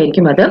ഇൻവെസ്റ്റേഴ്സിന്റെ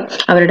ആയിരിക്കും. അത്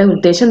അവരുടെ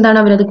ഉദ്ദേശം എന്താണ്,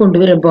 അവരത്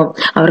കൊണ്ടുവരുമ്പോൾ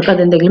അവർക്ക്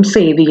അതെന്തെങ്കിലും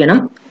സേവ് ചെയ്യണം,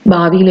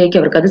 ഭാവിയിലേക്ക്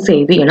അവർക്ക് അത്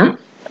സേവ് ചെയ്യണം.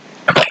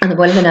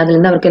 അതുപോലെ തന്നെ അതിൽ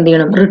നിന്ന് അവർക്ക് എന്ത്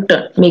ചെയ്യണം, റിട്ടേൺ,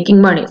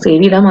 മേക്കിംഗ് മണി.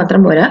 സേവ് ചെയ്താൽ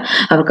മാത്രം പോരാ,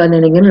 അവർക്ക് അതിന്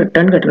എന്തെങ്കിലും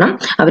റിട്ടേൺ കിട്ടണം.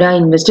 അവർ ആ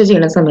ഇൻവെസ്റ്റ്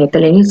ചെയ്യുന്ന സമയത്ത്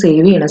അല്ലെങ്കിൽ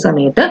സേവ് ചെയ്യുന്ന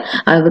സമയത്ത്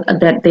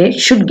they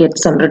should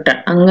get some return.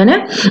 അങ്ങനെ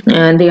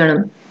എന്ത് ചെയ്യണം,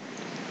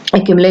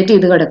 അക്യുമുലേറ്റ്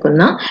ചെയ്ത്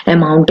കിടക്കുന്ന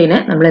എമൗണ്ടിനെ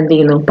നമ്മൾ എന്ത്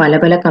ചെയ്യുന്നു,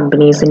 പല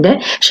കമ്പനീസിന്റെ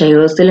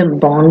ഷെയർസിലും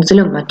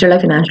ബോണ്ട്സിലും മറ്റുള്ള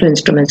ഫിനാൻഷ്യൽ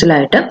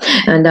ഇൻസ്ട്രുമെന്റ്സിലായിട്ട്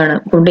എന്താണ്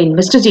കൊണ്ട്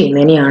ഇൻവെസ്റ്റ്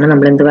ചെയ്യുന്നതിനെയാണ്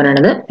നമ്മൾ എന്ത്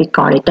പറയുന്നത്, we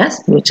call it as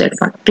mutual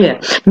fund. Clear?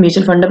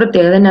 Mutual fund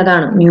പ്രത്യേകത തന്നെ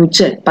അതാണ്,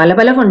 മ്യൂച്വൽ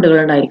പല ഫണ്ടുകൾ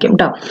ഉണ്ടായിരിക്കും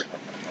കേട്ടോ.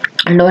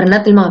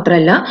 ഒരെണ്ണത്തിൽ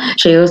മാത്രമല്ല,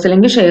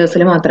 ഷെയർസിലെങ്കിൽ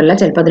ഷെയർസിൽ മാത്രമല്ല,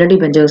 ചിലപ്പോൾ അതിന്റെ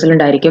ഡിബഞ്ചേഴ്സിൽ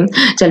ഉണ്ടായിരിക്കും,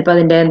 ചിലപ്പോൾ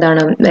അതിന്റെ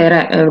എന്താണ് വേറെ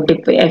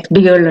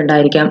FDകളിൽ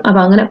ഉണ്ടായിരിക്കാം. അപ്പൊ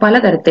അങ്ങനെ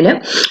പലതരത്തില്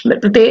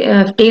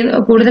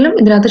കൂടുതലും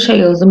ഇതിനകത്ത്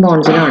ഷെയർസും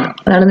ബോണ്ട്സിലാണ്.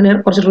 അതാണ് ഇതിന്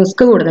കുറച്ച്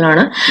റിസ്ക്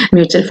കൂടുതലാണ്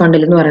മ്യൂച്വൽ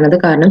ഫണ്ടിൽ എന്ന് പറയുന്നത്.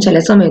 കാരണം ചില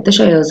സമയത്ത്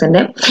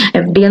ഷെയർസിന്റെ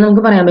FD എന്ന്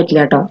നമുക്ക് പറയാൻ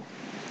പറ്റില്ല കേട്ടോ.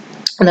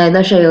 അതായത്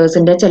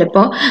ഷെയർസിന്റെ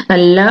ചിലപ്പോൾ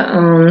നല്ല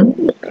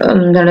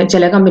എന്താണ്,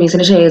 ചില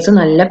കമ്പനീസിന്റെ ഷെയർസ്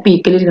നല്ല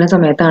പീക്കിലിരിക്കുന്ന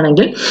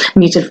സമയത്താണെങ്കിൽ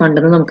മ്യൂച്വൽ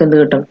ഫണ്ടിൽ നിന്ന് നമുക്ക് എന്ത്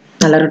കിട്ടും,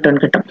 നല്ല റിട്ടേൺ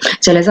കിട്ടും.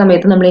 ചില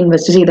സമയത്ത് നമ്മൾ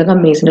ഇൻവെസ്റ്റ് ചെയ്ത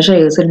കമ്പനീസിന്റെ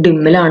ഷെയർസ്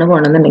ഡിമ്മിലാണ്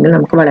പോകണമെന്നുണ്ടെങ്കിൽ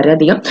നമുക്ക്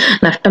വളരെയധികം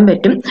നഷ്ടം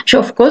പറ്റും. പക്ഷെ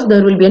of course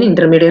there will be an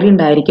intermediary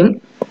ഉണ്ടായിരിക്കും.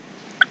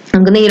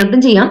 നമുക്ക്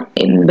നേരിട്ടും ചെയ്യാം,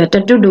 better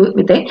to do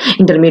with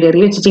intermediary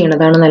വെച്ച്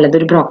ചെയ്യുന്നതാണ് നല്ലത്,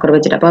 ഒരു ബ്രോക്കർ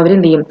വെച്ചിട്ട്. അപ്പൊ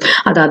അവരെന്ത് ചെയ്യും,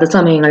 അതാത്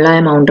സമയങ്ങളിലെ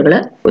എമൗണ്ടുകൾ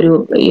ഒരു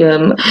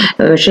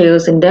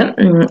ഷെയർസിന്റെ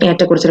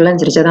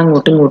ഏറ്റക്കുറിച്ചുകളനുസരിച്ച് അത്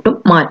അങ്ങോട്ടും ഇങ്ങോട്ടും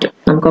മാറ്റും.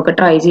 നമുക്കൊക്കെ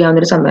ട്രൈ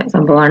ചെയ്യാവുന്ന ഒരു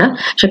സംഭവമാണ്.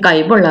 പക്ഷെ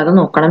കൈകൊള്ളാതെ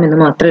നോക്കണം എന്ന്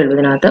മാത്രമേ ഉള്ളൂ.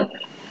 ഇതിനകത്ത്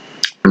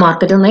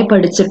മാർക്കറ്റ് നന്നായി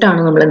പഠിച്ചിട്ടാണ്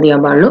നമ്മൾ എന്ത്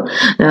ചെയ്യാൻ പാടുള്ളൂ,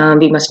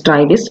 we must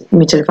try this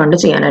mutual fund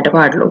ചെയ്യാനായിട്ട്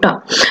പാടുള്ളൂ കേട്ടോ.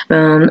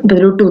 ഇപ്പൊ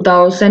ഒരു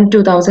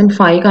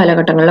 2005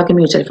 കാലഘട്ടങ്ങളിലൊക്കെ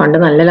മ്യൂച്വൽ ഫണ്ട്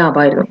നല്ല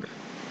ലാഭമായിരുന്നു.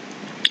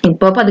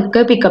 ഇപ്പൊ പതുക്കെ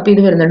പിക്കപ്പ് ചെയ്ത്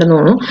വരുന്നുണ്ടെന്ന്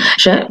തോന്നുന്നു.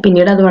 പക്ഷെ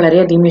പിന്നീട് അത്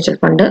വളരെയധികം മ്യൂച്വൽ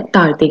ഫണ്ട്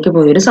താഴത്തേക്ക്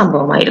പോയൊരു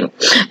സംഭവമായിരുന്നു.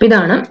 അപ്പൊ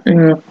ഇതാണ്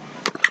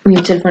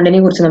മ്യൂച്വൽ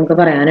ഫണ്ടിനെ കുറിച്ച് നമുക്ക്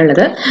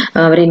പറയാനുള്ളത്.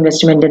 അവരുടെ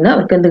ഇൻവെസ്റ്റ്മെന്റിൽ നിന്ന്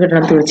അവർക്ക് എന്ത്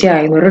കിട്ടണം,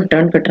 തീർച്ചയായും ഒരു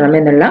റിട്ടേൺ കിട്ടണം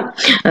എന്നുള്ള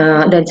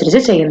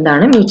അതനുസരിച്ച്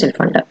ചെയ്യുന്നതാണ് mutual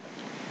fund.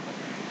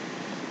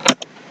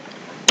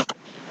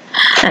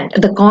 And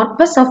the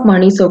corpus of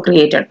money so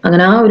created,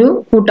 അങ്ങനെ ആ ഒരു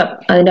കൂട്ടം,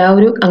 അതിന്റെ ആ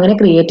ഒരു അങ്ങനെ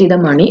ക്രിയേറ്റ് ചെയ്ത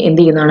മണി എന്ത്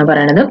ചെയ്യുന്നതാണ്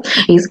പറയുന്നത്,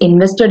 is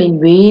invested in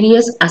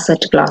various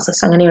asset classes.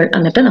 അങ്ങനെ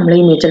എന്നിട്ട് നമ്മൾ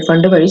ഈ മ്യൂച്വൽ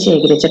ഫണ്ട് വഴി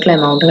ശേഖരിച്ചിട്ടുള്ള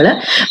എമൗണ്ടുകൾ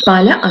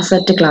പല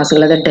അസറ്റ്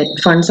ക്ലാസ്സുകൾ, അത് ഡെറ്റ്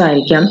ഫണ്ട്സ്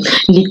ആയിരിക്കാം,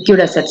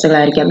 ലിക്വിഡ്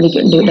അസറ്റ്സുകളായിരിക്കാം.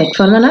 ഡെറ്റ്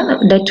ഫണ്ട്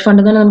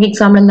എന്ന് പറഞ്ഞാൽ നമുക്ക്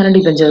എക്സാമ്പിൾ എന്താണ്,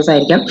 ഡിബഞ്ചേഴ്സ്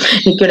ആയിരിക്കാം.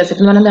 ലിക്വിഡ് അസറ്റ്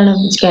എന്ന് പറഞ്ഞാൽ എന്താണ്,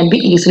 can be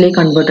easily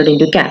converted in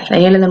to cash.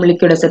 അതിനാണ് നമ്മൾ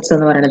ലിക്വിഡ് അസറ്റ്സ്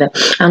എന്ന് പറയുന്നത്.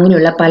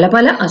 അങ്ങനെയുള്ള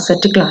പല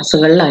അസറ്റ്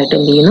ക്ലാസ്സുകളിലായിട്ട്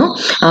എന്ത് ചെയ്യുന്നു,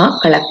 ആ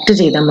കളക്ട്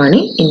ചെയ്ത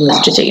മണി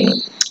ഇൻവെസ്റ്റ് ചെയ്യുന്നു.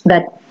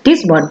 That is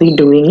what we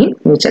doing in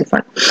mutual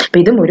fund. അപ്പൊ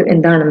ഇതും ഒരു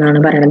എന്താണെന്നാണ്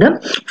പറയുന്നത്,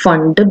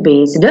 ഫണ്ട്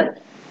ബേസ്ഡ്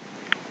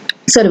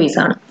സർവീസ്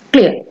ആണ്.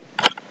 ക്ലിയർ?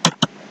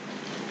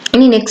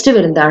 ഇനി നെക്സ്റ്റ്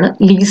വരുന്നതാണ്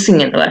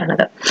ലീസിംഗ് എന്ന്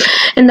പറയുന്നത്.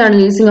 എന്താണ്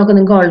ലീസിംഗ് ഒക്കെ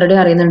നിങ്ങൾക്ക് ഓൾറെഡി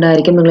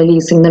അറിയുന്നുണ്ടായിരിക്കും. നിങ്ങൾ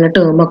ലീസിംഗ് എന്നുള്ള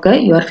ടേം ഒക്കെ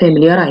യു ആർ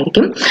ഫെമിലിയർ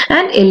ആയിരിക്കും.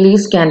 And A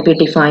lease can be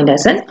defined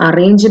as an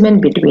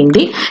arrangement between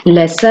the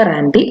lesser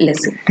and the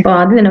lessee. അപ്പോൾ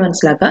ആദ്യം തന്നെ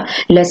മനസ്സിലാക്കുക,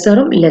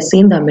 ലെസറും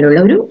ലെസിയും തമ്മിലുള്ള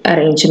ഒരു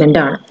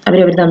അറേഞ്ച്മെന്റ് ആണ്.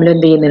 അവർ തമ്മിൽ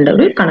എന്ത് ചെയ്യുന്നുണ്ട്,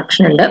 ഒരു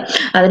കണക്ഷൻ ഉണ്ട്.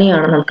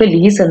 അതിനെയാണ് നമുക്ക്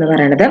ലീസ് എന്ന്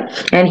പറയുന്നത്.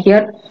 ആൻഡ്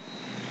ഹിയർ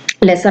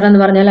ലെസർ എന്ന്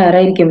പറഞ്ഞാൽ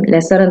ആരായിരിക്കും?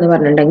 ലെസർ എന്ന്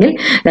പറഞ്ഞിട്ടുണ്ടെങ്കിൽ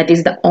that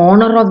is the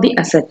owner of the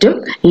അസറ്റും,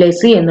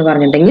 lessee എന്ന്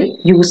പറഞ്ഞിട്ടുണ്ടെങ്കിൽ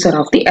യൂസർ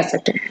ഓഫ് ദി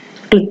അസറ്റും.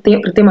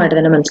 കൃത്യമായിട്ട്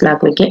തന്നെ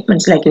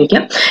മനസ്സിലാക്കി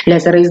വെക്കാം.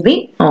 Lesser is the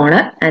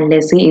owner and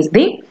lessee is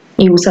the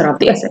user of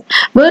the asset.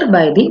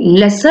 whereby the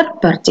lesser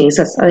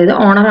purchases, അതായത്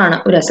ഓണർ ആണ്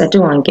ഒരു asset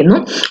വാങ്ങിക്കുന്നു,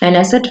 an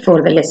asset for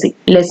the lessee,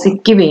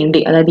 ലെസിക്ക്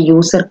വേണ്ടി അതായത്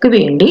യൂസർക്ക്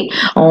വേണ്ടി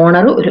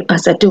ഓണർ ഒരു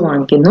asset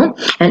വാങ്ങിക്കുന്നു,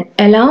 and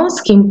allows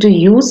him to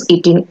use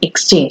it in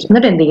exchange.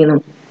 എന്നിട്ട് എന്ത് ചെയ്യുന്നു,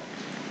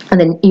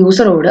 അത്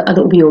യൂസറോട് അത്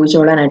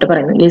ഉപയോഗിച്ചോളാനായിട്ട്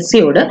പറയുന്നു.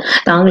 ലെസിയോട്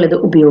താങ്കൾ ഇത്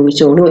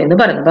ഉപയോഗിച്ചോളൂ എന്ന്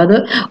പറയുന്നു. അപ്പൊ അത്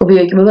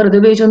ഉപയോഗിക്കുമ്പോൾ വെറുതെ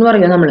ഉപയോഗിച്ചു എന്ന്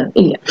പറയുമോ നമ്മൾ?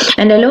 ഇല്ല.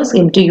 And allows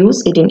him to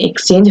use it in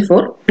exchange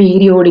four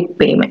periodic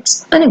payments.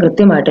 അതിന്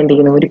കൃത്യമായിട്ട് എന്ത്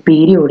ചെയ്യുന്നു, ഒരു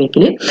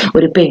പീരിയോഡിക്കലി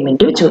ഒരു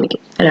പേയ്മെന്റ്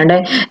ചോദിക്കും. അല്ലാണ്ട്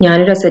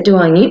ഞാനൊരു അസറ്റ്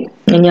വാങ്ങി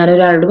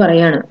ഞാനൊരാളോട്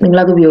പറയാണ് നിങ്ങൾ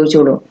അത്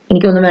ഉപയോഗിച്ചോളൂ,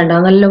 എനിക്കൊന്നും വേണ്ട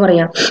എന്നല്ല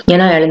പറയാം.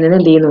 ഞാൻ അയാളിൽ നിന്ന്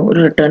എന്ത് ചെയ്യുന്നു, ഒരു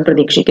റിട്ടേൺ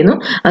പ്രതീക്ഷിക്കുന്നു.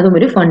 അതും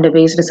ഒരു ഫണ്ട്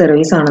ബേസ്ഡ്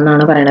സർവീസ്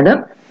ആണെന്നാണ് പറയുന്നത്.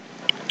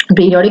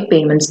 പീരിയോഡിക്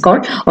പേയ്മെന്റ്സ്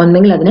കോൾഡ്,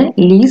 ഒന്നെങ്കിൽ അതിന്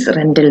ലീസ്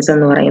റെന്റൽസ്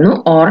എന്ന് പറയുന്നു,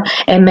 or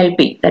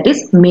MLP, that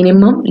is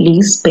minimum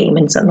lease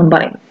payments എന്നും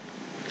പറയുന്നു.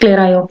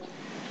 ക്ലിയർ ആയോ?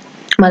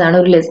 അതാണ്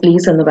ഒരു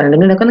ലീസ് എന്ന്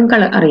പറയുന്നത്. ഇതൊക്കെ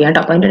നിങ്ങൾക്ക് അറിയാം കേട്ടോ.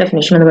 അപ്പൊ അതിന്റെ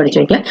ഡെഫിനേഷൻ ഒന്ന് പഠിച്ചു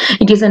വയ്ക്കുക.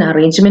 It is N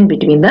arrangement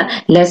between the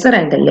lessor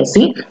and the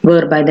lessee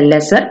whereby the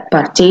lesser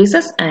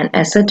purchases an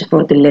asset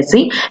for the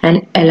lessee and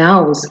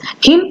allows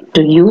him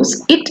to use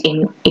it in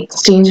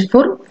exchange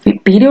for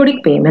periodic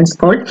payments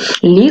called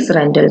lease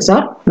rentals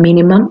or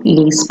minimum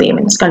lease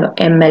payments. കണ്ടോ,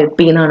 MLP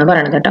എന്നാണ്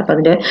പറയുന്നത് കേട്ടോ. അപ്പൊ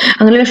അതിന്റെ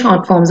അങ്ങനെയുള്ള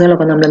short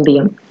ഫോംസുകളൊക്കെ നമ്മൾ എന്ത്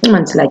ചെയ്യും,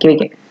 മനസ്സിലാക്കി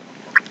വെക്കും.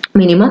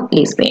 Minimum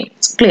lease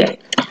payments. ക്ലിയർ?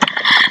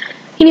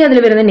 ഇനി അതിൽ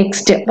വരുന്ന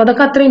നെക്സ്റ്റ്, അപ്പൊ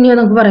അതൊക്കെ അത്ര ഇനിയോ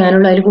നമുക്ക്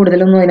പറയാനുള്ള, അതിൽ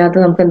കൂടുതലൊന്നും അതിനകത്ത്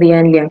നമുക്ക് എന്ത്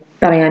ചെയ്യാനില്ല,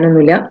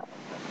 പറയാനൊന്നുമില്ല.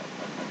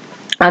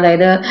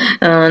 അതായത്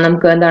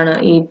നമുക്ക് എന്താണ്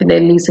ഈ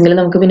ലീസിംഗിൽ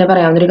നമുക്ക് പിന്നെ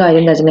പറയാവുന്ന ഒരു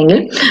കാര്യം എന്താ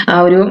വെച്ചിട്ടുണ്ടെങ്കിൽ, ആ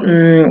ഒരു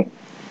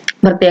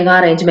പ്രത്യേക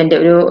അറേഞ്ച്മെന്റ്,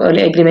 ഒരു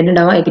എഗ്രിമെന്റ്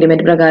ഉണ്ടാവും.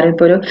 എഗ്രിമെന്റ് പ്രകാരം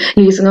ഇപ്പോൾ ഒരു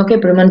ലീസിംഗ് ഒക്കെ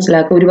എപ്പോഴും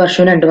മനസ്സിലാക്കുക, 1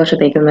 വർഷവും 2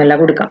 വർഷത്തേക്കൊന്നും അല്ല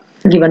കൊടുക്കാം.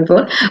 ഗിവൺ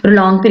ഫോർ ഒരു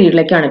ലോങ്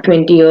പീരീഡിലേക്കാണ്,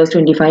 20 years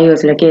 25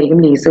 yearsലൊക്കെ ആയിരിക്കും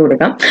ലീസ്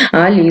കൊടുക്കാം.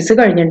 ആ ലീസ്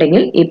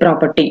കഴിഞ്ഞിട്ടുണ്ടെങ്കിൽ ഈ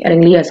പ്രോപ്പർട്ടി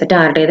അല്ലെങ്കിൽ ഈ അസറ്റ്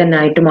ആരുടെ തന്നെ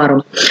ആയിട്ട്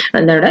മാറും,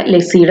 എന്താണ്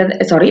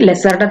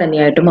ലെസറുടെ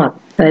തന്നെയായിട്ട് മാറും.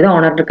 അതായത്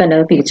ഓണർക്ക് തന്നെ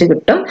അത് തിരിച്ചു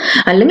കിട്ടും.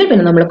 അല്ലെങ്കിൽ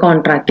പിന്നെ നമ്മൾ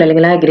കോൺട്രാക്ട്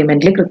അല്ലെങ്കിൽ ആ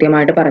അഗ്രിമെന്റിൽ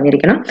കൃത്യമായിട്ട്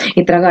പറഞ്ഞിരിക്കണം,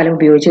 ഇത്ര കാലം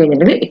ഉപയോഗിച്ച്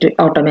കഴിഞ്ഞിട്ടുണ്ടെങ്കിൽ it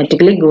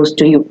automatically goes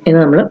to you എന്ന്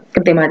നമ്മൾ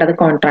കൃത്യമായിട്ട് അത്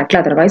കോൺട്രാക്റ്റിൽ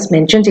അതർവൈസ്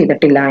മെൻഷൻ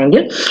ചെയ്തിട്ടില്ല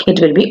എങ്കിൽ it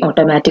will be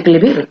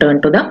automatically B return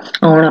to the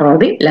owner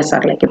of the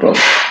ലെസറിലേക്ക് പോകും.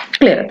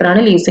 ക്ലിയർ?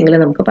 ഇത്രയാണ് ലീസിംഗിൽ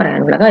നമുക്ക്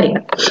പറയാനുള്ള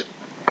കാര്യങ്ങൾ.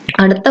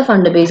 അടുത്ത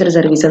ഫണ്ട് ബേസ്ഡ്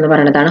സർവീസ് എന്ന്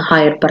പറയുന്നതാണ്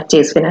ഹയർ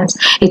പർച്ചേസ് ഫിനാൻസ്,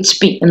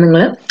 HP.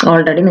 നിങ്ങൾ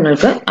ഓൾറെഡി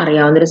നിങ്ങൾക്ക്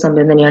അറിയാവുന്ന ഒരു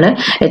സംഭവം തന്നെയാണ്.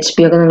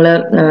 HP ഒക്കെ നിങ്ങൾ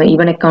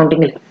ഈവൻ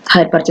അക്കൗണ്ടിങ്ങിൽ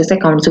ഹയർ പർച്ചേസ്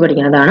അക്കൗണ്ട്സ്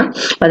പഠിക്കുന്നതാണ്.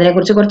 അപ്പൊ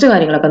അതിനെക്കുറിച്ച് കുറച്ച്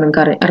കാര്യങ്ങളൊക്കെ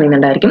നിങ്ങൾക്ക്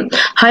അറിയുന്നുണ്ടായിരിക്കും.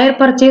 Higher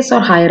purchase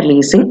or higher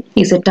leasing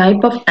is A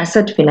type of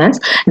asset finance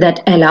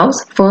that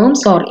allows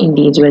firms or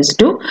individuals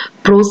to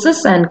process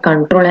and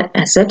control an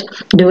asset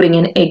during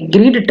an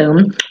agreed term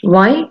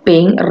while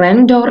paying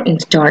rent or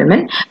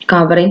installment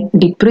covering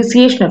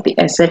depreciation of the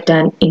asset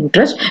and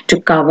interest to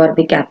cover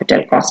the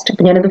capital cost.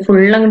 ഞാനിത്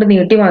full അങ്ങോട്ട്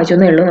നീട്ടി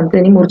വായിച്ചേ ഉള്ളൂ. നമുക്ക്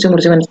ഇനി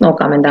മുറിച്ച്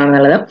നോക്കാം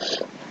എന്താണെന്നുള്ളത്.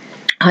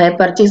 ഹയർ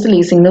പർച്ചേസ്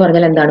ലീസിംഗ് എന്ന്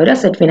പറഞ്ഞാൽ എന്താണ്, ഒരു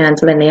അസറ്റ്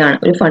ഫിനാൻസ് തന്നെയാണ്,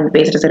 ഒരു ഫണ്ട്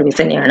ബേസ്ഡ് സർവീസ്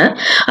തന്നെയാണ്.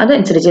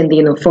 അതനുസരിച്ച് എന്ത്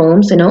ചെയ്യുന്നു,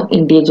 ഫേംസിനോ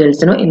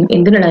ഇൻഡിവിജ്വൽസിനോ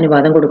എന്തിനുള്ള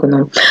അനുവാദം കൊടുക്കുന്നു,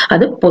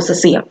 അത്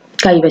പൊസസ് ചെയ്യാം,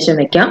 കൈവശം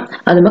വെക്കാം,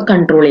 അതുമ്പോൾ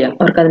കൺട്രോൾ ചെയ്യാം,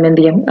 അവർക്ക് അതിന്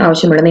എന്ത് ചെയ്യാം,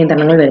 ആവശ്യമുള്ള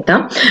നിയന്ത്രണങ്ങൾ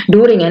വരുത്താം.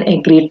 ഡ്യൂറിങ് ആൻ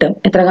എഗ്രീഡ് ടേം,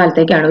 എത്ര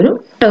കാലത്തേക്കാണ് ഒരു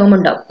ടേം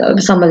ഉണ്ടാവും,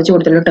 സംബന്ധിച്ച്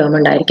കൊടുത്തുള്ള ടേം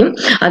ഉണ്ടായിരിക്കും.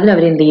 അതിൽ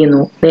അവർ എന്ത്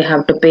ചെയ്യുന്നു, they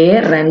have to pay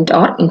rent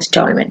or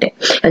instalment.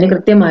 അതിന്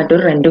കൃത്യമായിട്ട്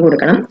ഒരു റെന്റ്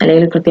കൊടുക്കണം,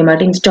 അല്ലെങ്കിൽ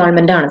കൃത്യമായിട്ട്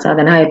ഇൻസ്റ്റാൾമെന്റ് ആണ്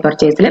സാധാരണ ഹയർ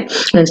പർച്ചേസിൽ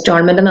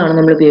ഇൻസ്റ്റാൾമെന്റ് എന്നാണ്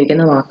നമ്മൾ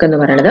ഉപയോഗിക്കുന്ന വാക്ക് എന്ന്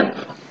പറയുന്നത്.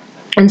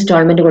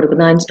 ഇൻസ്റ്റാൾമെന്റ്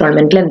കൊടുക്കുന്ന ആ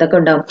ഇൻസ്റ്റാൾമെന്റിൽ എന്തൊക്കെ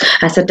ഉണ്ടാവും,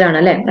 അസറ്റ് ആണ്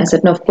അല്ലെ.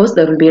 അസറ്റിന് of course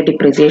there will be A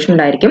depreciation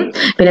ഉണ്ടായിരിക്കും.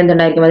 പിന്നെ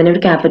എന്തുണ്ടായിരിക്കും, അതിനൊരു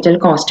ക്യാപിറ്റൽ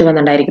കോസ്റ്റ്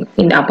വന്നിട്ടുണ്ടായിരിക്കും.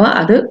 അപ്പൊ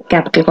അത്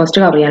ക്യാപിറ്റൽ കോസ്റ്റ്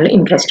കവർ ചെയ്യാനുള്ള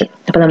ഇൻട്രസ്റ്റ്.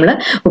 അപ്പൊ നമ്മൾ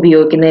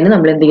ഉപയോഗിക്കുന്നതിന്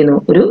നമ്മൾ എന്ത് ചെയ്യുന്നു,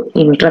 ഒരു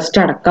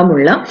ഇൻട്രസ്റ്റ്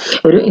അടക്കമുള്ള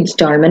ഒരു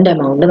ഇൻസ്റ്റാൾമെന്റ്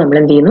എമൗണ്ട് നമ്മൾ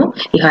എന്ത് ചെയ്യുന്നു,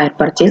 ഈ ഹയർ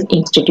പർച്ചേസ്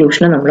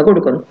ഇൻസ്റ്റിറ്റ്യൂഷന് നമ്മൾ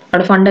കൊടുക്കുന്നു.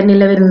 അവിടെ ഫണ്ട്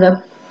തന്നെയല്ലേ വരുന്നത്.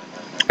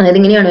 അതായത്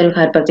ഇങ്ങനെയാണ് ഒരു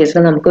ഹയർ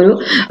പർച്ചേസിൽ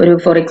നമുക്കൊരു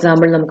ഫോർ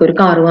എക്സാമ്പിൾ നമുക്കൊരു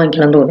കാർ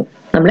വാങ്ങിക്കണം തോന്നി,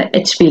 നമ്മൾ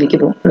HP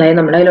പോകും. അതായത്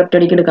നമ്മുടെ കയ്യിൽ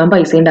ഒറ്റയടിക്ക് എടുക്കാൻ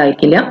പൈസ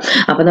ഉണ്ടായിരിക്കില്ല.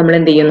 അപ്പൊ നമ്മൾ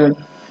എന്ത് ചെയ്യുന്നു,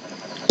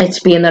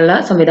 HP എന്നുള്ള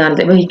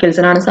സംവിധാനത്തിൽ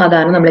വെഹിക്കിൾസിനാണ്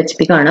സാധാരണ നമ്മൾ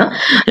HP കാണുക.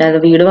 അല്ലാതെ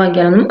വീട്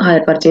വാങ്ങിക്കാനൊന്നും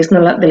ഹയർ പർച്ചേസ്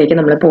എന്നുള്ള ഇതിലേക്ക്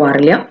നമ്മൾ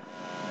പോകാറില്ല.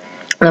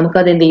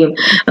 നമുക്കത് എന്ത് ചെയ്യും,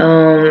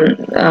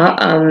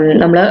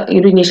 നമ്മൾ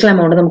ഒരു ഇനീഷ്യൽ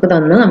എമൗണ്ട് നമുക്ക്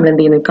തന്ന് നമ്മൾ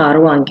എന്ത് ചെയ്യുന്നു, കാർ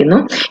വാങ്ങിക്കുന്നു.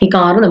 ഈ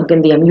കാർ നമുക്ക്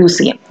എന്ത് ചെയ്യാം, യൂസ്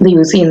ചെയ്യാം. ഇത്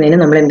യൂസ് ചെയ്യുന്നതിന്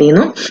നമ്മൾ എന്ത്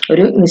ചെയ്യുന്നു,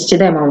 ഒരു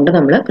നിശ്ചിത എമൗണ്ട്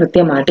നമ്മൾ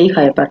കൃത്യമായിട്ട് ഈ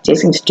ഹയർ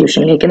പർച്ചേസ്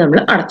ഇൻസ്റ്റിറ്റ്യൂഷനിലേക്ക് നമ്മൾ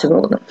അടച്ചു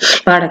പോകുന്നു.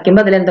 അപ്പൊ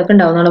അടയ്ക്കുമ്പോൾ അതിൽ എന്തൊക്കെ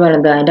ഉണ്ടാവും എന്നാണ്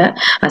പറയുന്നത്, അതിന്റെ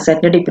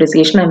അസറ്റിന്റെ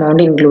ഡിപ്രിസിയേഷൻ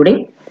എമൗണ്ട്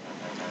ഇൻക്ലൂഡിങ്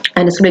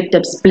അതിന്റെ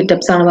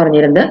സ്പ്ലിറ്റപ്സ് ആണ്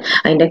പറഞ്ഞിരുന്നത്.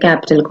 അതിന്റെ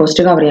ക്യാപിറ്റൽ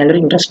കോസ്റ്റ് കവർ ചെയ്യാനുള്ള ഒരു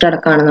ഇൻട്രസ്റ്റ്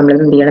അടക്കമാണ് നമ്മൾ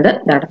എന്ത് ചെയ്യണത്,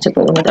 ഇത് അടച്ചു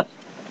പോകുന്നത്.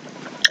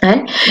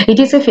 and it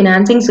is a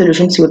financing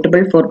solution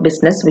suitable for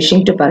business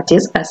wishing to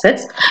purchase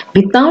assets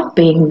without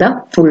paying the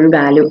full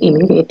value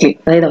immediately.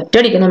 അതായത്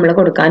ഒറ്റയടിക്ക് നമ്മൾ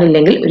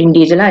കൊടുക്കാനില്ലെങ്കിൽ ഒരു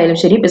ഇൻഡിവിജ്വൽ ആയാലും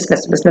ശരി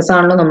ബിസിനസ്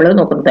ആണല്ലോ നമ്മൾ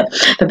നോക്കുന്നത്.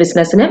 ഇപ്പൊ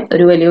ബിസിനസ്സിന്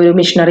ഒരു വലിയൊരു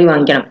മിഷനറി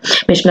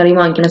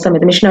വാങ്ങിക്കുന്ന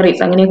സമയത്ത്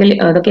മിഷനറീസ് അങ്ങനെയൊക്കെ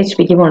അതൊക്കെ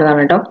HP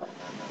പോണതാണ് കേട്ടോ,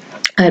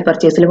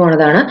 പർച്ചേസിൽ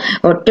പോണതാണ്.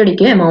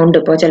 ഒറ്റയടിക്ക് എമൗണ്ട്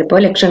ഇപ്പോൾ ചിലപ്പോൾ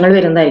ലക്ഷങ്ങൾ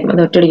വരുന്നതായിരിക്കും,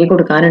 അത് ഒറ്റയടിക്ക്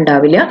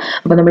കൊടുക്കാനുണ്ടാവില്ല.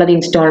 അപ്പോൾ നമ്മളത്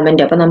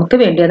ഇൻസ്റ്റാൾമെന്റ്, അപ്പോൾ നമുക്ക്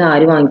വേണ്ടി അത്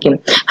ആര് വാങ്ങിക്കും?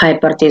 ഹയർ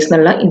പർച്ചേസ്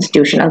എന്നുള്ള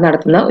ഇൻസ്റ്റിറ്റ്യൂഷൻ, അത്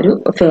നടത്തുന്ന ഒരു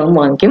ഫേം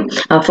വാങ്ങിക്കും.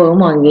 ആ ഫേം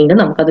വാങ്ങിയിട്ട്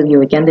നമുക്കത്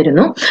ഉപയോഗിക്കാൻ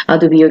തരുന്നു.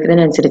 അത്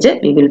ഉപയോഗിക്കുന്നതിനനുസരിച്ച്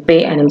we will pay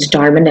an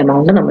instalment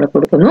amount നമ്മൾ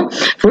കൊടുക്കുന്നു.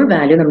 ഫുൾ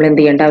വാല്യൂ നമ്മൾ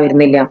എന്ത് ചെയ്യേണ്ട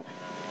വരുന്നില്ല,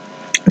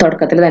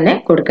 തുടക്കത്തിൽ തന്നെ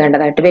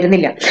കൊടുക്കേണ്ടതായിട്ട്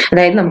വരുന്നില്ല.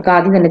 അതായത് നമുക്ക്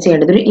ആദ്യം തന്നെ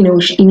ചെയ്യേണ്ടത് ഒരു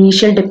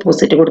ഇനീഷ്യൽ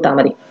ഡെപ്പോസിറ്റ് കൊടുത്താൽ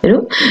മതി.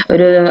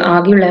 ഒരു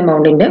ആകെയുള്ള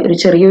എമൗണ്ടിന്റെ ഒരു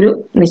ചെറിയൊരു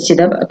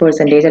നിശ്ചിത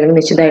പെർസെൻറ്റേജ് അല്ലെങ്കിൽ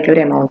നിശ്ചിതമായിട്ടുള്ള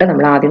ഒരു എമൗണ്ട്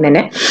നമ്മൾ ആദ്യം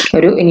തന്നെ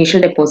ഒരു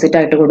ഇനീഷ്യൽ ഡെപ്പോസിറ്റ്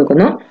ആയിട്ട്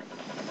കൊടുക്കുന്നു.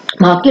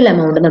 ബാക്കിയുള്ള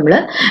എമൗണ്ട് നമ്മൾ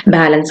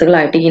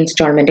ബാലൻസുകളായിട്ട്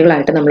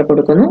ഇൻസ്റ്റാൾമെന്റുകളായിട്ട് നമ്മൾ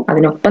കൊടുക്കുന്നു.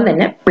 അതിനൊപ്പം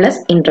തന്നെ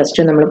പ്ലസ്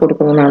ഇൻട്രസ്റ്റ് നമ്മൾ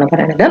കൊടുക്കുന്നു എന്നാണ്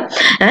പറയുന്നത്.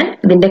 ആൻഡ്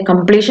ഇതിന്റെ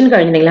കംപ്ലീഷൻ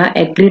കഴിഞ്ഞിട്ടുണ്ടെങ്കിൽ ആ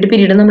അഗ്രീഡ്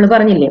പീരീഡ് നമ്മൾ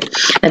പറഞ്ഞില്ലേ,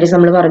 ദാറ്റ് ഈസ്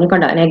നമ്മൾ പറഞ്ഞു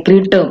കണ്ട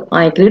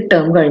അഗ്രീഡ്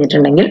ടേം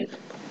കഴിഞ്ഞിട്ടുണ്ടെങ്കിൽ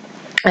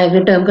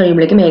ടേം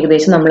കഴിയുമ്പോഴേക്കും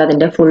ഏകദേശം നമ്മൾ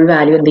അതിന്റെ ഫുൾ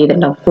വാല്യൂ എന്ത്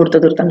ചെയ്തിട്ടുണ്ടാവും, കൊടുത്തു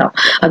തീർത്തുണ്ടാവും.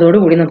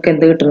 അതോടുകൂടി നമുക്ക്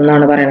എന്ത് കിട്ടുന്നു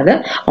എന്നാണ് പറയുന്നത്,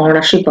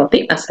 ഓണർഷിപ്പ് ഓഫ് ദി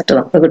അസറ്റ്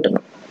നമുക്ക് കിട്ടുന്നു.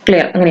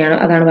 ക്ലിയർ? അങ്ങനെയാണ്,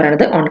 അതാണ്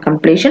പറയുന്നത്. On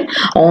completion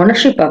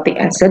ownership of the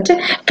asset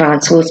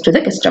transfers to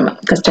the customer.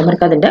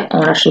 കസ്റ്റമർക്ക് അതിന്റെ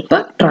ഓണർഷിപ്പ്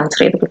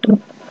ട്രാൻസ്ഫർ ചെയ്ത് കിട്ടുന്നു.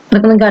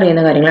 ഇതൊക്കെ നിങ്ങൾക്ക്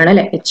അറിയുന്ന കാര്യങ്ങളാണ്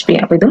അല്ലെ, HP.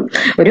 അപ്പൊ ഇതും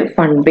ഒരു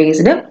ഫണ്ട്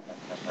ബേസ്ഡ്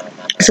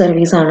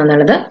സർവീസ്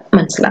ആണെന്നുള്ളത്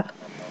മനസ്സിലാക്കാം.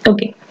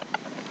 ഓക്കെ.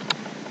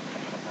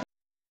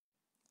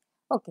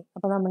 ഓക്കെ,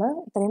 അപ്പോൾ നമ്മൾ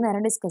ഇത്രയും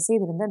നേരം ഡിസ്കസ്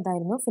ചെയ്തിരുന്നത്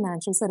എന്തായിരുന്നു,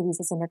 ഫിനാൻഷ്യൽ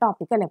സർവീസസിൻ്റെ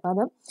ടോപ്പിക് അല്ലേ. അപ്പോൾ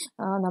അത്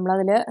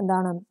നമ്മളതിൽ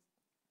എന്താണ്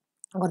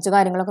കുറച്ച്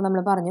കാര്യങ്ങളൊക്കെ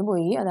നമ്മൾ പറഞ്ഞു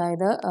പോയി.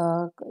 അതായത്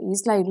ഈ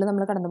സ്ലൈഡിൽ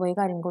നമ്മൾ കടന്നുപോയ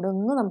കാര്യം കൂടെ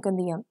ഒന്ന് നമുക്ക് എന്ത്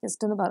ചെയ്യാം,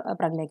 ജസ്റ്റ് ഒന്ന്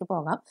പ്രഗിലേക്ക്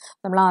പോകാം.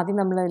 നമ്മൾ ആദ്യം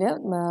നമ്മളിൽ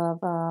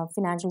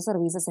ഫിനാൻഷ്യൽ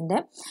സർവീസസിൻ്റെ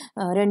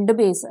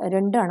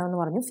രണ്ടാണ് എന്ന്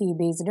പറഞ്ഞു. ഫീ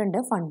ബേസ്ഡ് ഉണ്ട്,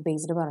 ഫണ്ട്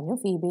ബേസ്ഡ് പറഞ്ഞു.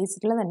 ഫീ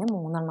ബേസ്ഡിൽ തന്നെ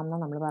 3 എന്ന്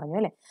നമ്മൾ പറഞ്ഞു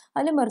അല്ലേ.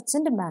 അതിൽ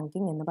മെർച്ചൻറ്റ്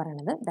ബാങ്കിങ് എന്ന്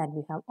പറയുന്നത് that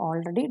we have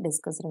already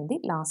discussed in the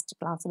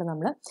last ക്ലാസ്സിൽ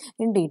നമ്മൾ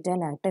ഇൻ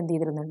ഡീറ്റെയിൽ ആയിട്ട് എന്ത്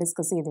ചെയ്തിരുന്നു,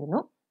 ഡിസ്കസ്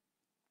ചെയ്തിരുന്നു.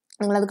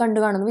 നിങ്ങളത് കണ്ടു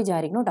കാണുമെന്ന്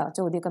വിചാരിക്കണം കേട്ടോ.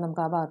 ചോദ്യമൊക്കെ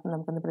നമുക്ക് ആ ഭാഗത്ത്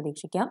നമുക്കൊന്ന്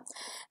പ്രതീക്ഷിക്കാം.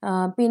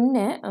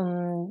 പിന്നെ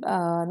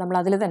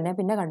നമ്മളതിൽ തന്നെ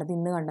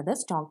ഇന്ന് കണ്ടത്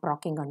സ്റ്റോക്ക്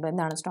ബ്രോക്കിംഗ് കണ്ടു.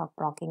 എന്താണ് സ്റ്റോക്ക്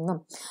ബ്രോക്കിങ്ങും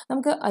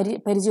നമുക്ക്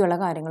പരിചയമുള്ള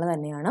കാര്യങ്ങൾ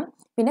തന്നെയാണ്.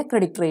 പിന്നെ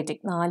credit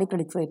rating, 4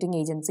 credit rating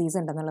agencies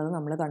ഉണ്ടെന്നുള്ളത്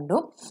നമ്മൾ കണ്ടു.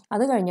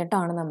 അത്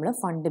കഴിഞ്ഞിട്ടാണ് നമ്മൾ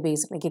ഫണ്ട്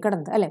ബേസ്ഡിലേക്ക്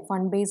കിടന്നത് അല്ലേ.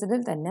 ഫണ്ട്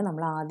ബേസ്ഡിൽ തന്നെ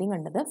നമ്മൾ ആദ്യം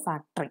കണ്ടത്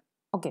ഫാക്ടറിങ്.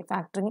 ഓക്കെ,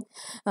 ഫാക്ടറിങ്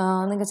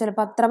നിങ്ങൾക്ക്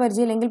ചിലപ്പോൾ അത്ര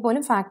പരിചയമില്ലെങ്കിൽ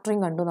പോലും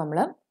ഫാക്ടറിങ് കണ്ടു നമ്മൾ.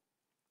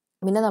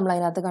 പിന്നെ നമ്മൾ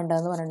അതിനകത്ത്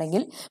കണ്ടതെന്ന്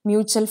പറഞ്ഞിട്ടുണ്ടെങ്കിൽ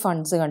മ്യൂച്വൽ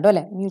ഫണ്ട്സ് കണ്ടു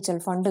അല്ലേ, മ്യൂച്വൽ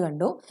ഫണ്ട്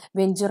കണ്ടു,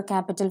 വെഞ്ചർ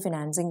ക്യാപിറ്റൽ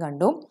ഫിനാൻസിങ്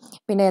കണ്ടു.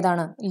 പിന്നെ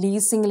ഏതാണ്,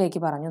 ലീസിങ്ങിലേക്ക്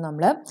പറഞ്ഞു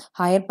നമ്മൾ,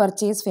 ഹയർ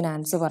പർച്ചേസ്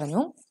ഫിനാൻസ്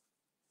പറഞ്ഞു.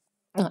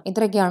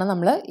 ഇത്രയൊക്കെയാണ്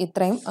നമ്മൾ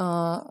ഇത്രയും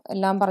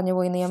എല്ലാം പറഞ്ഞു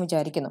പോയെന്ന് ഞാൻ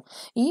വിചാരിക്കുന്നു.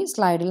 ഈ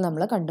സ്ലൈഡിൽ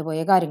നമ്മൾ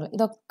കണ്ടുപോയ കാര്യങ്ങൾ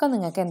ഇതൊക്കെ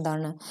നിങ്ങൾക്ക്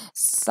എന്താണ്,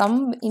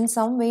 in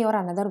some way or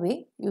another way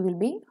you will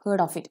be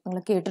heard of it. നിങ്ങൾ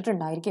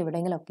കേട്ടിട്ടുണ്ടായിരിക്കും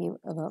എവിടെയെങ്കിലുമൊക്കെ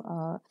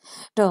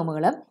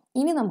ടേമുകൾ.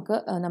 ഇനി നമുക്ക്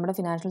നമ്മുടെ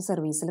ഫിനാൻഷ്യൽ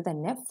സർവീസിൽ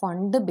തന്നെ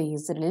ഫണ്ട്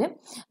ബേസ്ഡിൽ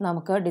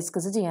നമുക്ക്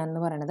ഡിസ്കസ്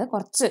ചെയ്യാമെന്ന് പറയുന്നത്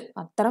കുറച്ച്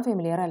അത്ര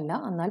ഫെമിലിയർ അല്ല,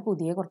 എന്നാൽ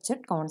പുതിയ കുറച്ച്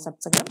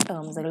കോൺസെപ്റ്റ്സുകളും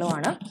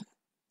ടേംസുകളുമാണ്.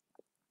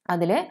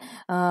 അതിൽ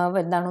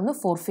എന്താണെന്ന്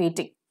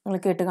ഫോർഫെയ്റ്റിംഗ് നിങ്ങൾ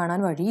കേട്ട് കാണാൻ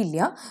വഴിയില്ല.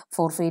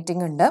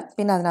 ഫോർഫെയ്റ്റിംഗ് ഉണ്ട്.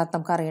 പിന്നെ അതിനകത്ത്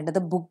നമുക്ക് അറിയേണ്ടത്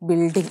ബുക്ക്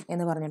ബിൽഡിംഗ്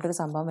എന്ന് പറഞ്ഞിട്ടൊരു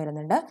സംഭവം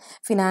വരുന്നുണ്ട്.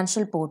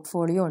 ഫിനാൻഷ്യൽ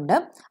പോർട്ട്ഫോളിയോ ഉണ്ട്.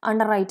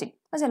 അണ്ടർ റൈറ്റിംഗ്,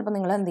 അത് ചിലപ്പോൾ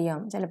നിങ്ങൾ എന്ത് ചെയ്യാം,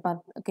 ചിലപ്പോൾ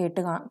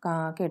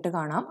കേട്ട്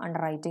കാണാം അണ്ടർ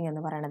റൈറ്റിംഗ്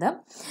എന്ന് പറയുന്നത്.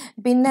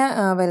 പിന്നെ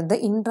വരുന്നത്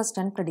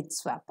ഇൻട്രസ്റ്റ് ആൻഡ് ക്രെഡിറ്റ്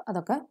സ്വാപ്പ്,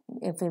 അതൊക്കെ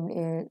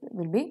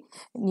will be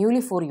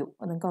newly for you.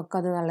 നിങ്ങൾക്കൊക്കെ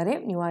അത് വളരെ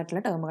ന്യൂ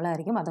ആയിട്ടുള്ള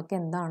ടേമുകളായിരിക്കും. അതൊക്കെ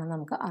എന്താണെന്ന്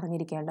നമുക്ക്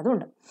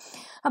അറിഞ്ഞിരിക്കേണ്ടതുണ്ട്.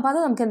 അപ്പോൾ അത്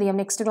നമുക്ക് എന്ത്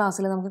ചെയ്യാം, നെക്സ്റ്റ്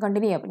ക്ലാസ്സിൽ നമുക്ക്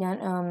കണ്ടിന്യൂ ചെയ്യാം. ഞാൻ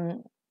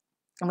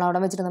നമ്മളവിടെ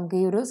വെച്ചിട്ട് നമുക്ക്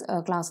ഈ ഒരു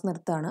ക്ലാസ്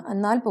നിർത്തുകയാണ്.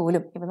 എന്നാൽ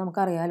പോലും ഇപ്പോൾ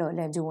നമുക്കറിയാലോ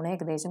അല്ലേ, ജൂൺ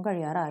ഏകദേശം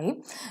കഴിയാറായി.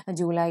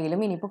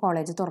 ജൂലൈയിലും ഇനിയിപ്പോൾ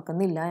കോളേജ്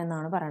തുറക്കുന്നില്ല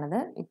എന്നാണ് പറയണത്.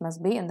 ഇറ്റ്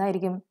മസ്റ്റ് ബി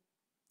എന്തായിരിക്കും,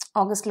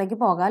 ഓഗസ്റ്റിലേക്ക്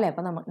പോകാമല്ലേ.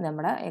 അപ്പോൾ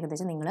നമ്മുടെ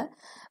ഏകദേശം നിങ്ങൾ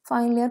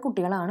ഫൈനൽ ഇയർ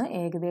കുട്ടികളാണ്.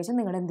 ഏകദേശം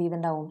നിങ്ങൾ എന്ത്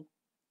ചെയ്തിട്ടുണ്ടാവും,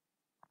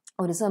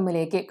 ഒരു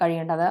സെമ്മിലേക്ക്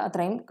കഴിയേണ്ടത്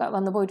അത്രയും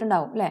വന്നു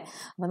പോയിട്ടുണ്ടാവും അല്ലേ.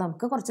 അപ്പോൾ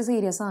നമുക്ക് കുറച്ച്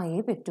സീരിയസ് ആയി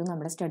പറ്റും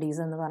നമ്മുടെ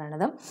സ്റ്റഡീസ് എന്ന്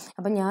പറയുന്നത്.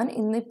 അപ്പോൾ ഞാൻ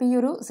ഇന്നിപ്പോൾ ഈ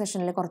ഒരു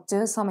സെഷനിൽ കുറച്ച്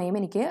സമയം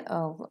എനിക്ക്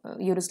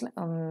ഈ ഒരു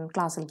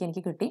ക്ലാസ്സിലേക്ക്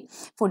എനിക്ക് കിട്ടി.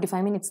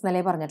 45 മിനിറ്റ്സ്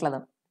എന്നല്ലേ പറഞ്ഞിട്ടുള്ളത്.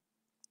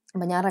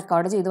 അപ്പോൾ ഞാൻ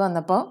റെക്കോർഡ് ചെയ്ത്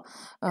വന്നപ്പോൾ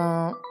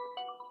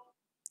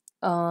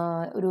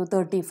ഒരു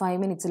 35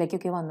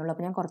 മിനിറ്റ്സിലേക്കൊക്കെ വന്നുള്ളൂ.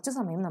 അപ്പോൾ ഞാൻ കുറച്ച്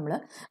സമയം നമ്മൾ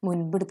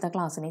മുൻപെടുത്ത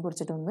ക്ലാസ്സിനെ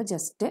കുറിച്ചിട്ടൊന്ന്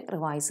ജസ്റ്റ്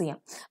റിവൈസ് ചെയ്യാം.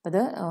 അപ്പോൾ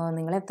ഇത്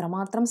നിങ്ങൾ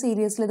എത്രമാത്രം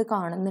സീരിയസ്ലി ഇത്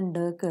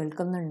കാണുന്നുണ്ട്,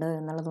 കേൾക്കുന്നുണ്ട്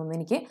എന്നുള്ളതൊന്നും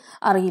എനിക്ക്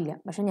അറിയില്ല.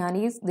 പക്ഷേ ഞാൻ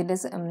ഇതിൻ്റെ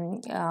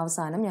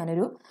അവസാനം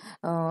ഞാനൊരു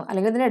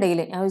അല്ലെങ്കിൽ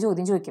ഇതിനിടയിൽ ഞാനൊരു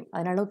ചോദ്യം ചോദിക്കും.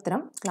 അതിനുള്ള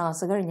ഉത്തരം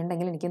ക്ലാസ്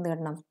കഴിഞ്ഞിട്ടുണ്ടെങ്കിൽ എനിക്ക് എന്ത്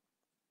കിട്ടണം,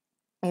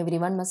 every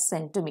one must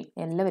send to me,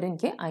 എല്ലാവരും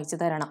എനിക്ക് അയച്ചു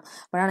തരണം.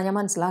 അപ്പോഴാണ് ഞാൻ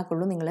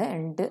മനസ്സിലാക്കുള്ളൂ നിങ്ങൾ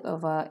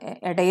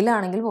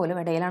ഇടയിലാണെങ്കിൽ പോലും,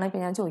 ഇടയിലാണ്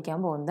ഇപ്പോൾ ഞാൻ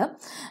ചോദിക്കാൻ പോകുന്നത്.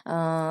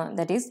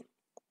 ദാറ്റ് ഈസ്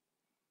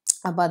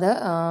അപ്പോൾ അത്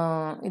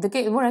ഇതൊക്കെ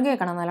മുഴുവൻ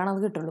കേൾക്കണം, എന്നാലാണ്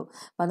അത് കിട്ടുള്ളൂ.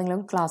 അപ്പോൾ നിങ്ങൾ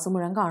ക്ലാസ്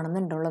മുഴുവൻ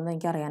കാണുന്നുണ്ടുള്ളൂ എന്ന്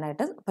എനിക്ക്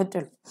അറിയാനായിട്ട്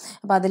പറ്റുള്ളൂ.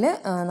 അപ്പോൾ അതിൽ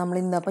നമ്മൾ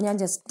ഇന്ന് അപ്പോൾ ഞാൻ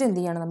ജസ്റ്റ് എന്ത്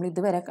ചെയ്യണം, നമ്മൾ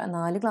ഇതുവരെ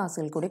 4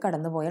 ക്ലാസ്സുകൾ കൂടി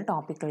കടന്നുപോയ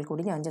ടോപ്പിക്കുകൾ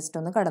കൂടി ഞാൻ ജസ്റ്റ്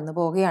ഒന്ന് കടന്നു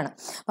പോവുകയാണ്.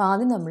 അപ്പോൾ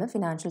ആദ്യം നമ്മൾ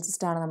ഫിനാൻഷ്യൽ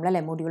സിസ്റ്റമാണ്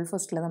നമ്മളല്ലേ മൊഡ്യൂൾ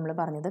ഫസ്റ്റിൽ നമ്മൾ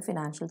പറഞ്ഞത്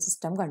ഫിനാൻഷ്യൽ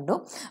സിസ്റ്റം കണ്ടു.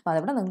 അപ്പോൾ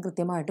അതവിടെ നിങ്ങൾ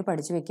കൃത്യമായിട്ട്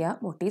പഠിച്ചു വെക്കുക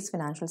വോട്ട് ഈസ്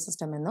ഫിനാൻഷ്യൽ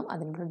സിസ്റ്റം എന്നും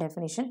അതിൻ്റെ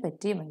ഡെഫിനേഷൻ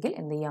പറ്റിയുമെങ്കിൽ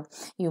എന്ത് ചെയ്യാം,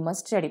 യു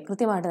മസ്റ്റ് സ്റ്റഡി,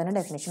 കൃത്യമായിട്ട് തന്നെ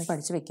ഡെഫിനേഷൻ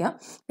പഠിച്ചു വെക്കുക.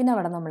 പിന്നെ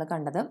അവിടെ നമ്മൾ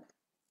കണ്ടത്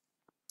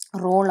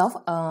role of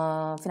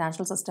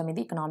financial system in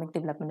the economic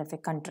development of A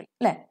country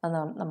അല്ലേ, അത്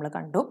നമ്മൾ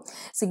കണ്ടു.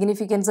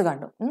 സിഗ്നിഫിക്കൻസ്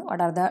കണ്ടു.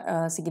 വാട്ട് ആർ ദ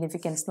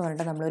സിഗ്നിഫിക്കൻസ് എന്ന്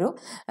പറഞ്ഞിട്ട് നമ്മളൊരു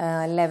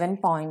 11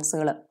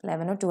 പോയിൻറ്റ്സുകൾ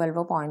 11 or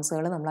 12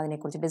 പോയിൻറ്റ്സുകൾ നമ്മൾ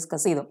അതിനെക്കുറിച്ച്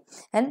ഡിസ്കസ് ചെയ്തു.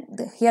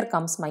 And here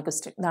comes my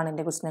question. ഇതാണ്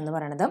എൻ്റെ ക്വസ്റ്റ്യൻ എന്ന്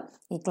പറയുന്നത്.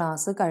 ഈ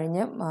ക്ലാസ് കഴിഞ്ഞ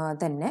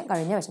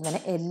വശം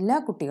തന്നെ എല്ലാ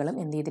കുട്ടികളും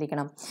എന്ത്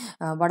ചെയ്തിരിക്കണം,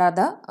 what are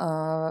the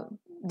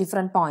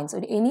different points,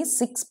 ഒരു any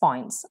 6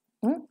 points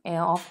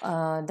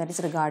that is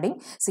regarding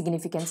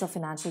significance of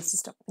financial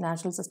system.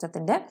 Financial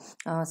സിസ്റ്റത്തിൻ്റെ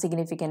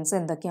സിഗ്നിഫിക്കൻസ്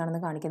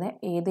എന്തൊക്കെയാണെന്ന്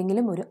കാണിക്കുന്നത്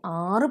ഏതെങ്കിലും ഒരു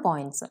 6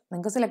 പോയിൻറ്റ്സ്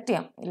നിങ്ങൾക്ക് സെലക്ട്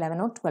ചെയ്യാം.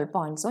 11 or 12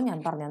 പോയിൻറ്റ്സോ ഞാൻ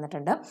പറഞ്ഞു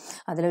തന്നിട്ടുണ്ട്.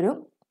 അതിലൊരു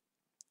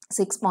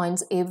 6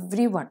 പോയിൻറ്റ്സ്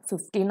എവ്രി വൺ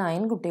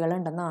 59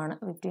 കുട്ടികളുണ്ടെന്നാണ്,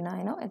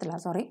 59ഓ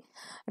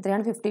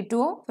എത്രയാണ്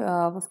 52ഓ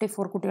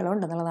 54 കുട്ടികളോ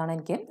ഉണ്ടെന്നുള്ളതാണ്.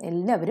 എനിക്ക്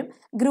എല്ലാവരും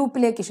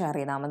ഗ്രൂപ്പിലേക്ക് ഷെയർ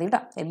ചെയ്താൽ മതി കേട്ടോ.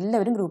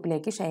 എല്ലാവരും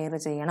ഗ്രൂപ്പിലേക്ക് ഷെയർ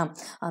ചെയ്യണം.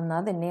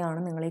 എന്നാൽ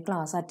തന്നെയാണ് നിങ്ങൾ ഈ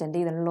ക്ലാസ് അറ്റൻഡ്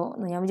ചെയ്തല്ലോ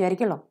എന്ന് ഞാൻ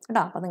വിചാരിക്കുള്ളൂ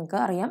കേട്ടോ. അപ്പോൾ നിങ്ങൾക്ക്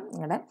അറിയാം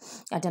നിങ്ങളുടെ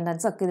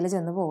അറ്റൻഡൻസ് ഒക്കെ ഇതിൽ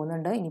ചെന്ന്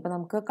പോകുന്നുണ്ട്. ഇനിയിപ്പോൾ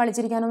നമുക്ക്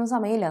കളിച്ചിരിക്കാനൊന്നും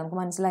സമയമില്ല, നമുക്ക്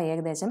മനസ്സിലായി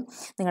ഏകദേശം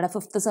നിങ്ങളുടെ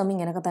 5th സെം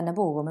ഇങ്ങനെയൊക്കെ തന്നെ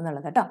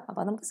പോകുമെന്നുള്ളത് കേട്ടോ.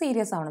 അപ്പോൾ നമുക്ക്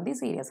സീരിയസ് ആവണം,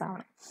 സീരിയസ്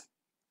ആവണം.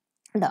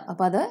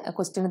 അപ്പോൾ അത്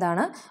ക്വസ്റ്റ്യൻ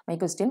ഇതാണ്. My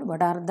question,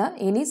 what are the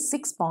any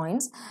 6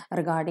 points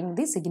regarding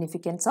the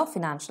significance of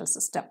financial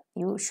system.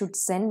 You should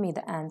send me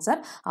the answer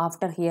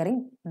after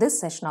hearing this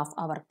session of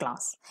our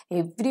class.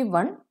 Every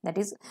one,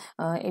 that is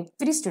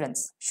every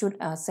students should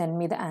send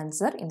me the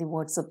answer in the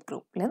WhatsApp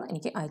ഗ്രൂപ്പിൽ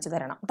എനിക്ക് അയച്ചു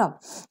തരണം കേട്ടോ.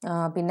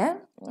 പിന്നെ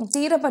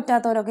തീരെ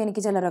പറ്റാത്തവരൊക്കെ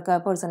എനിക്ക് ചിലരൊക്കെ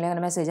personally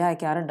അങ്ങനെ മെസ്സേജ്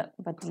അയക്കാറുണ്ട്,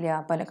 പറ്റില്ല,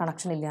 പല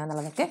കണക്ഷൻ ഇല്ല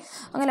എന്നുള്ളതൊക്കെ.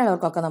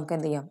 അങ്ങനെയുള്ളവർക്കൊക്കെ നമുക്ക്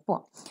എന്ത് ചെയ്യാം,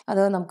 പോവാം.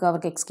 അത് നമുക്ക്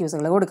അവർക്ക്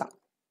എക്സ്ക്യൂസുകൾ കൊടുക്കാം.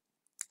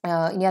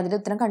 ഇനി അതിൽ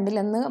ഉത്തരം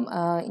കണ്ടില്ലെന്ന്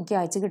എനിക്ക്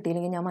അയച്ചു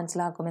കിട്ടിയില്ലെങ്കിൽ ഞാൻ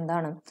മനസ്സിലാക്കും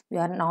എന്താണ്, you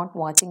are not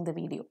watching the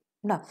video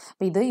കേട്ടോ.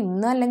 അപ്പോൾ ഇത്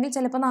ഇന്ന് അല്ലെങ്കിൽ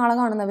ചിലപ്പോൾ നാളെ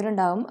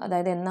കാണുന്നവരുണ്ടാവും,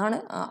 അതായത് എന്നാണ്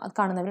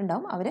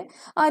കാണുന്നവരുണ്ടാവും, അവർ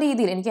ആ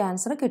രീതിയിൽ എനിക്ക്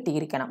ആൻസർ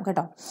കിട്ടിയിരിക്കണം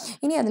കേട്ടോ.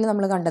 ഇനി അതിൽ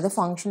നമ്മൾ കണ്ടത്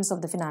functions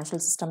of the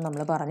financial system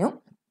നമ്മൾ പറഞ്ഞു.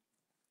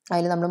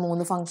 അതിൽ നമ്മൾ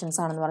 3 ഫങ്ഷൻസ്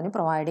ആണെന്ന് പറഞ്ഞു.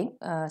 Providing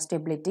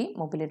stability,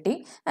 mobility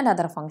and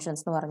other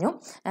functions എന്ന് പറഞ്ഞു.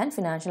 ആൻഡ്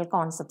ഫിനാൻഷ്യൽ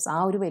കോൺസെപ്റ്റ്സ്,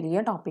 ആ ഒരു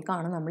വലിയ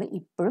ടോപ്പിക്കാണ് നമ്മൾ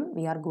ഇപ്പോഴും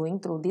V are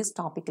going through these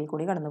ടോപ്പിക്കിൽ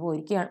കൂടി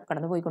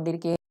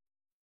കടന്നുപോയിക്കൊണ്ടിരിക്കുകയാണ്.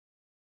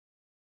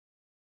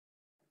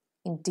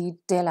 ഇൻ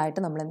ഡീറ്റെയിൽ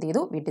ആയിട്ട് നമ്മൾ എന്ത് ചെയ്തു,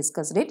 we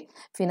discussed it.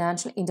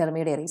 Financial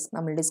intermediaries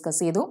നമ്മൾ ഡിസ്കസ്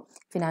ചെയ്തു.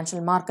 ഫിനാൻഷ്യൽ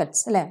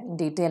മാർക്കറ്റ്സ് അല്ലേ, ഇൻ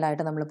ഡീറ്റെയിൽ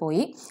ആയിട്ട് നമ്മൾ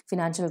പോയി.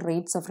 ഫിനാൻഷ്യൽ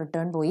റേറ്റ്സ് ഓഫ്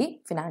റിട്ടേൺ പോയി.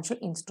 ഫിനാൻഷ്യൽ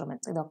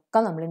ഇൻസ്ട്രുമെൻറ്റ്സ്,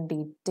 ഇതൊക്കെ നമ്മൾ ഇൻ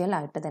ഡീറ്റെയിൽ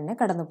ആയിട്ട് തന്നെ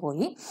കടന്നു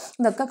പോയി.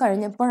 ഇതൊക്കെ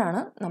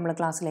കഴിഞ്ഞപ്പോഴാണ് നമ്മൾ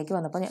ക്ലാസ്സിലേക്ക്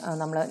വന്നപ്പോൾ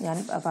ഞാൻ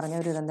പറഞ്ഞ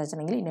ഒരു ഇതെന്താ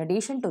വെച്ചിട്ടുണ്ടെങ്കിൽ, in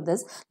addition to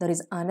this there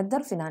is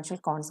another financial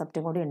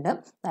concept കൂടി ഉണ്ട്,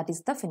 that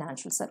is the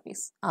financial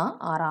service. ആ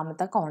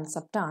 6ാമത്തെ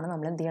കോൺസെപ്റ്റാണ്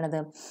നമ്മൾ എന്ത് ചെയ്യണത്,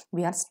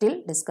 V are still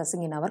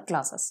discussing in our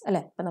classes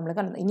അല്ലേ. ഇപ്പം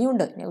നമ്മൾ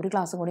ഇനിയുണ്ട്, ഒരു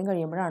ക്ലാസ്സും കൂടി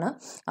കഴിയുമ്പോഴാണ്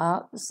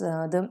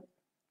ഇത്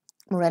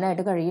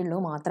മുഴുവനായിട്ട് കഴിയുള്ളൂ.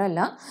 മാത്രമല്ല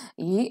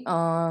ഈ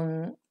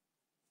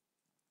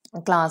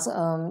ക്ലാസ്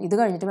ഇത്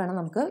കഴിഞ്ഞിട്ട് വേണം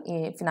നമുക്ക് ഈ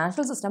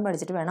ഫിനാൻഷ്യൽ സിസ്റ്റം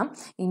പഠിച്ചിട്ട് വേണം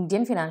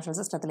ഇന്ത്യൻ ഫിനാൻഷ്യൽ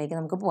സിസ്റ്റത്തിലേക്ക്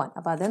നമുക്ക് പോകാൻ.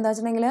 അപ്പോൾ അതെന്താ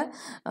വെച്ചിട്ടുണ്ടെങ്കിൽ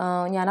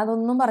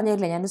ഞാനതൊന്നും പറഞ്ഞു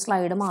തരില്ല, ഞാനൊരു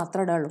സ്ലൈഡ്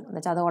മാത്രമേ ഇടുള്ളൂ. എന്ന്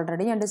വെച്ചാൽ അത്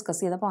ഓൾറെഡി ഞാൻ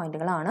ഡിസ്കസ് ചെയ്ത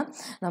പോയിന്റുകളാണ്.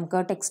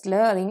 നമുക്ക് ടെക്സ്റ്റിൽ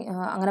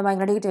അങ്ങനെ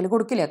ഭയങ്കര ഡീറ്റെയിൽ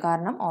കൊടുക്കില്ല,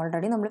 കാരണം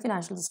ഓൾറെഡി നമ്മൾ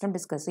ഫിനാൻഷ്യൽ സിസ്റ്റം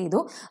ഡിസ്കസ്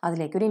ചെയ്തു.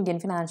 അതിലേക്ക് ഒരു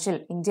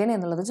ഇന്ത്യൻ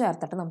എന്നുള്ളത്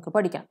ചേർത്തിട്ട് നമുക്ക്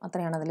പഠിക്കാം.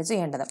 അത്രയാണ് അതിൽ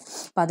ചെയ്യേണ്ടത്.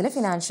 അപ്പോൾ അതിൽ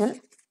ഫിനാൻഷ്യൽ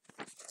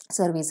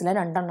സർവീസിൽ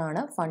 2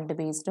 എണ്ണമാണ്, ഫണ്ട്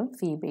ബേസ്ഡും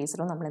ഫീ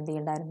ബേസ്ഡും നമ്മൾ എന്ത്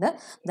ചെയ്യേണ്ടായിരുന്നത്,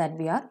 ദാറ്റ്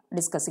വി ആർ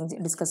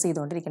ഡിസ്കസ്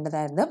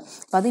ചെയ്തുകൊണ്ടിരിക്കേണ്ടതായിരുന്നു.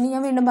 അപ്പോൾ അതിന്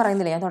ഞാൻ വീണ്ടും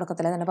പറയുന്നില്ല, ഞാൻ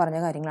തുടക്കത്തിൽ തന്നെ പറഞ്ഞ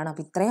കാര്യങ്ങളാണ്.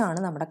 അപ്പോൾ ഇത്രയാണ്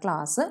നമ്മുടെ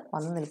ക്ലാസ്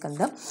വന്ന്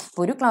നിൽക്കുന്നത്.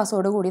 അപ്പോൾ ഒരു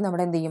ക്ലാസ്സോട് കൂടി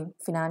നമ്മുടെ എന്ത് ചെയ്യും,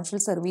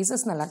 ഫിനാൻഷ്യൽ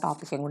സർവീസസ് എന്നുള്ള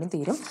ടോപ്പിക്കും കൂടി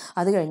തീരും.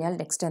 അത് കഴിഞ്ഞാൽ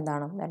നെക്സ്റ്റ്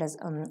എന്താണ്, that is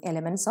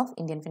elements of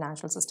Indian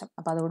financial system.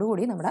 അപ്പോൾ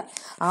അതോടുകൂടി നമ്മുടെ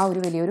ആ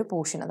ഒരു വലിയൊരു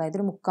പോർഷൻ, അതായത്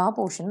ഒരു 3/4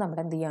 പോർഷൻ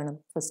നമ്മുടെ എന്ത് ചെയ്യാണ്,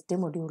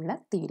 ഫസ്റ്റ് മൊഡ്യൂളിൽ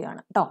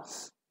തീരുകയാണ് കേട്ടോ.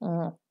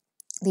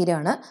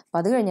 അപ്പോൾ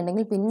അത്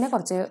കഴിഞ്ഞിട്ടുണ്ടെങ്കിൽ പിന്നെ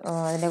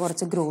അതിൻ്റെ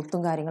കുറച്ച്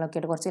ഗ്രോത്തും കാര്യങ്ങളൊക്കെ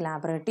ആയിട്ട് കുറച്ച്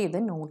ഇലാബറേറ്റ് ചെയ്ത്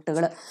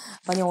നോട്ടുകൾ,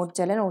 അപ്പോൾ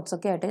ചില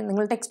നോട്ട്സൊക്കെ ആയിട്ട്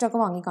നിങ്ങൾ ടെക്സ്റ്റൊക്കെ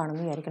വാങ്ങി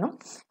കാണുമെന്ന് വിചാരിക്കണം.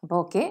 അപ്പോൾ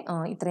ഓക്കെ,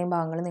 ഇത്രയും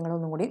ഭാഗങ്ങൾ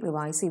നിങ്ങളൊന്നും കൂടി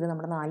റിവൈസ് ചെയ്ത്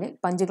നമ്മുടെ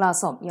 5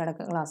 ക്ലാസ്സാവും, ഈ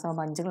അടക്കം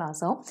ക്ലാസ്സാവും 5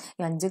 ക്ലാസ്സാവും.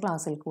 ഈ 5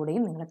 ക്ലാസ്സിൽ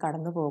കൂടിയും നിങ്ങൾ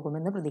കടന്നു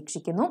പോകുമെന്ന്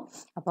പ്രതീക്ഷിക്കുന്നു.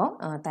 അപ്പോൾ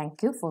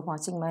thank you for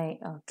watching my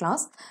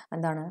class.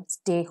 എന്താണ്,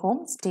 stay home,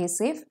 stay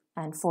safe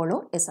and follow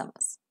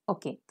SMS.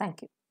 Okay,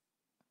 thank you.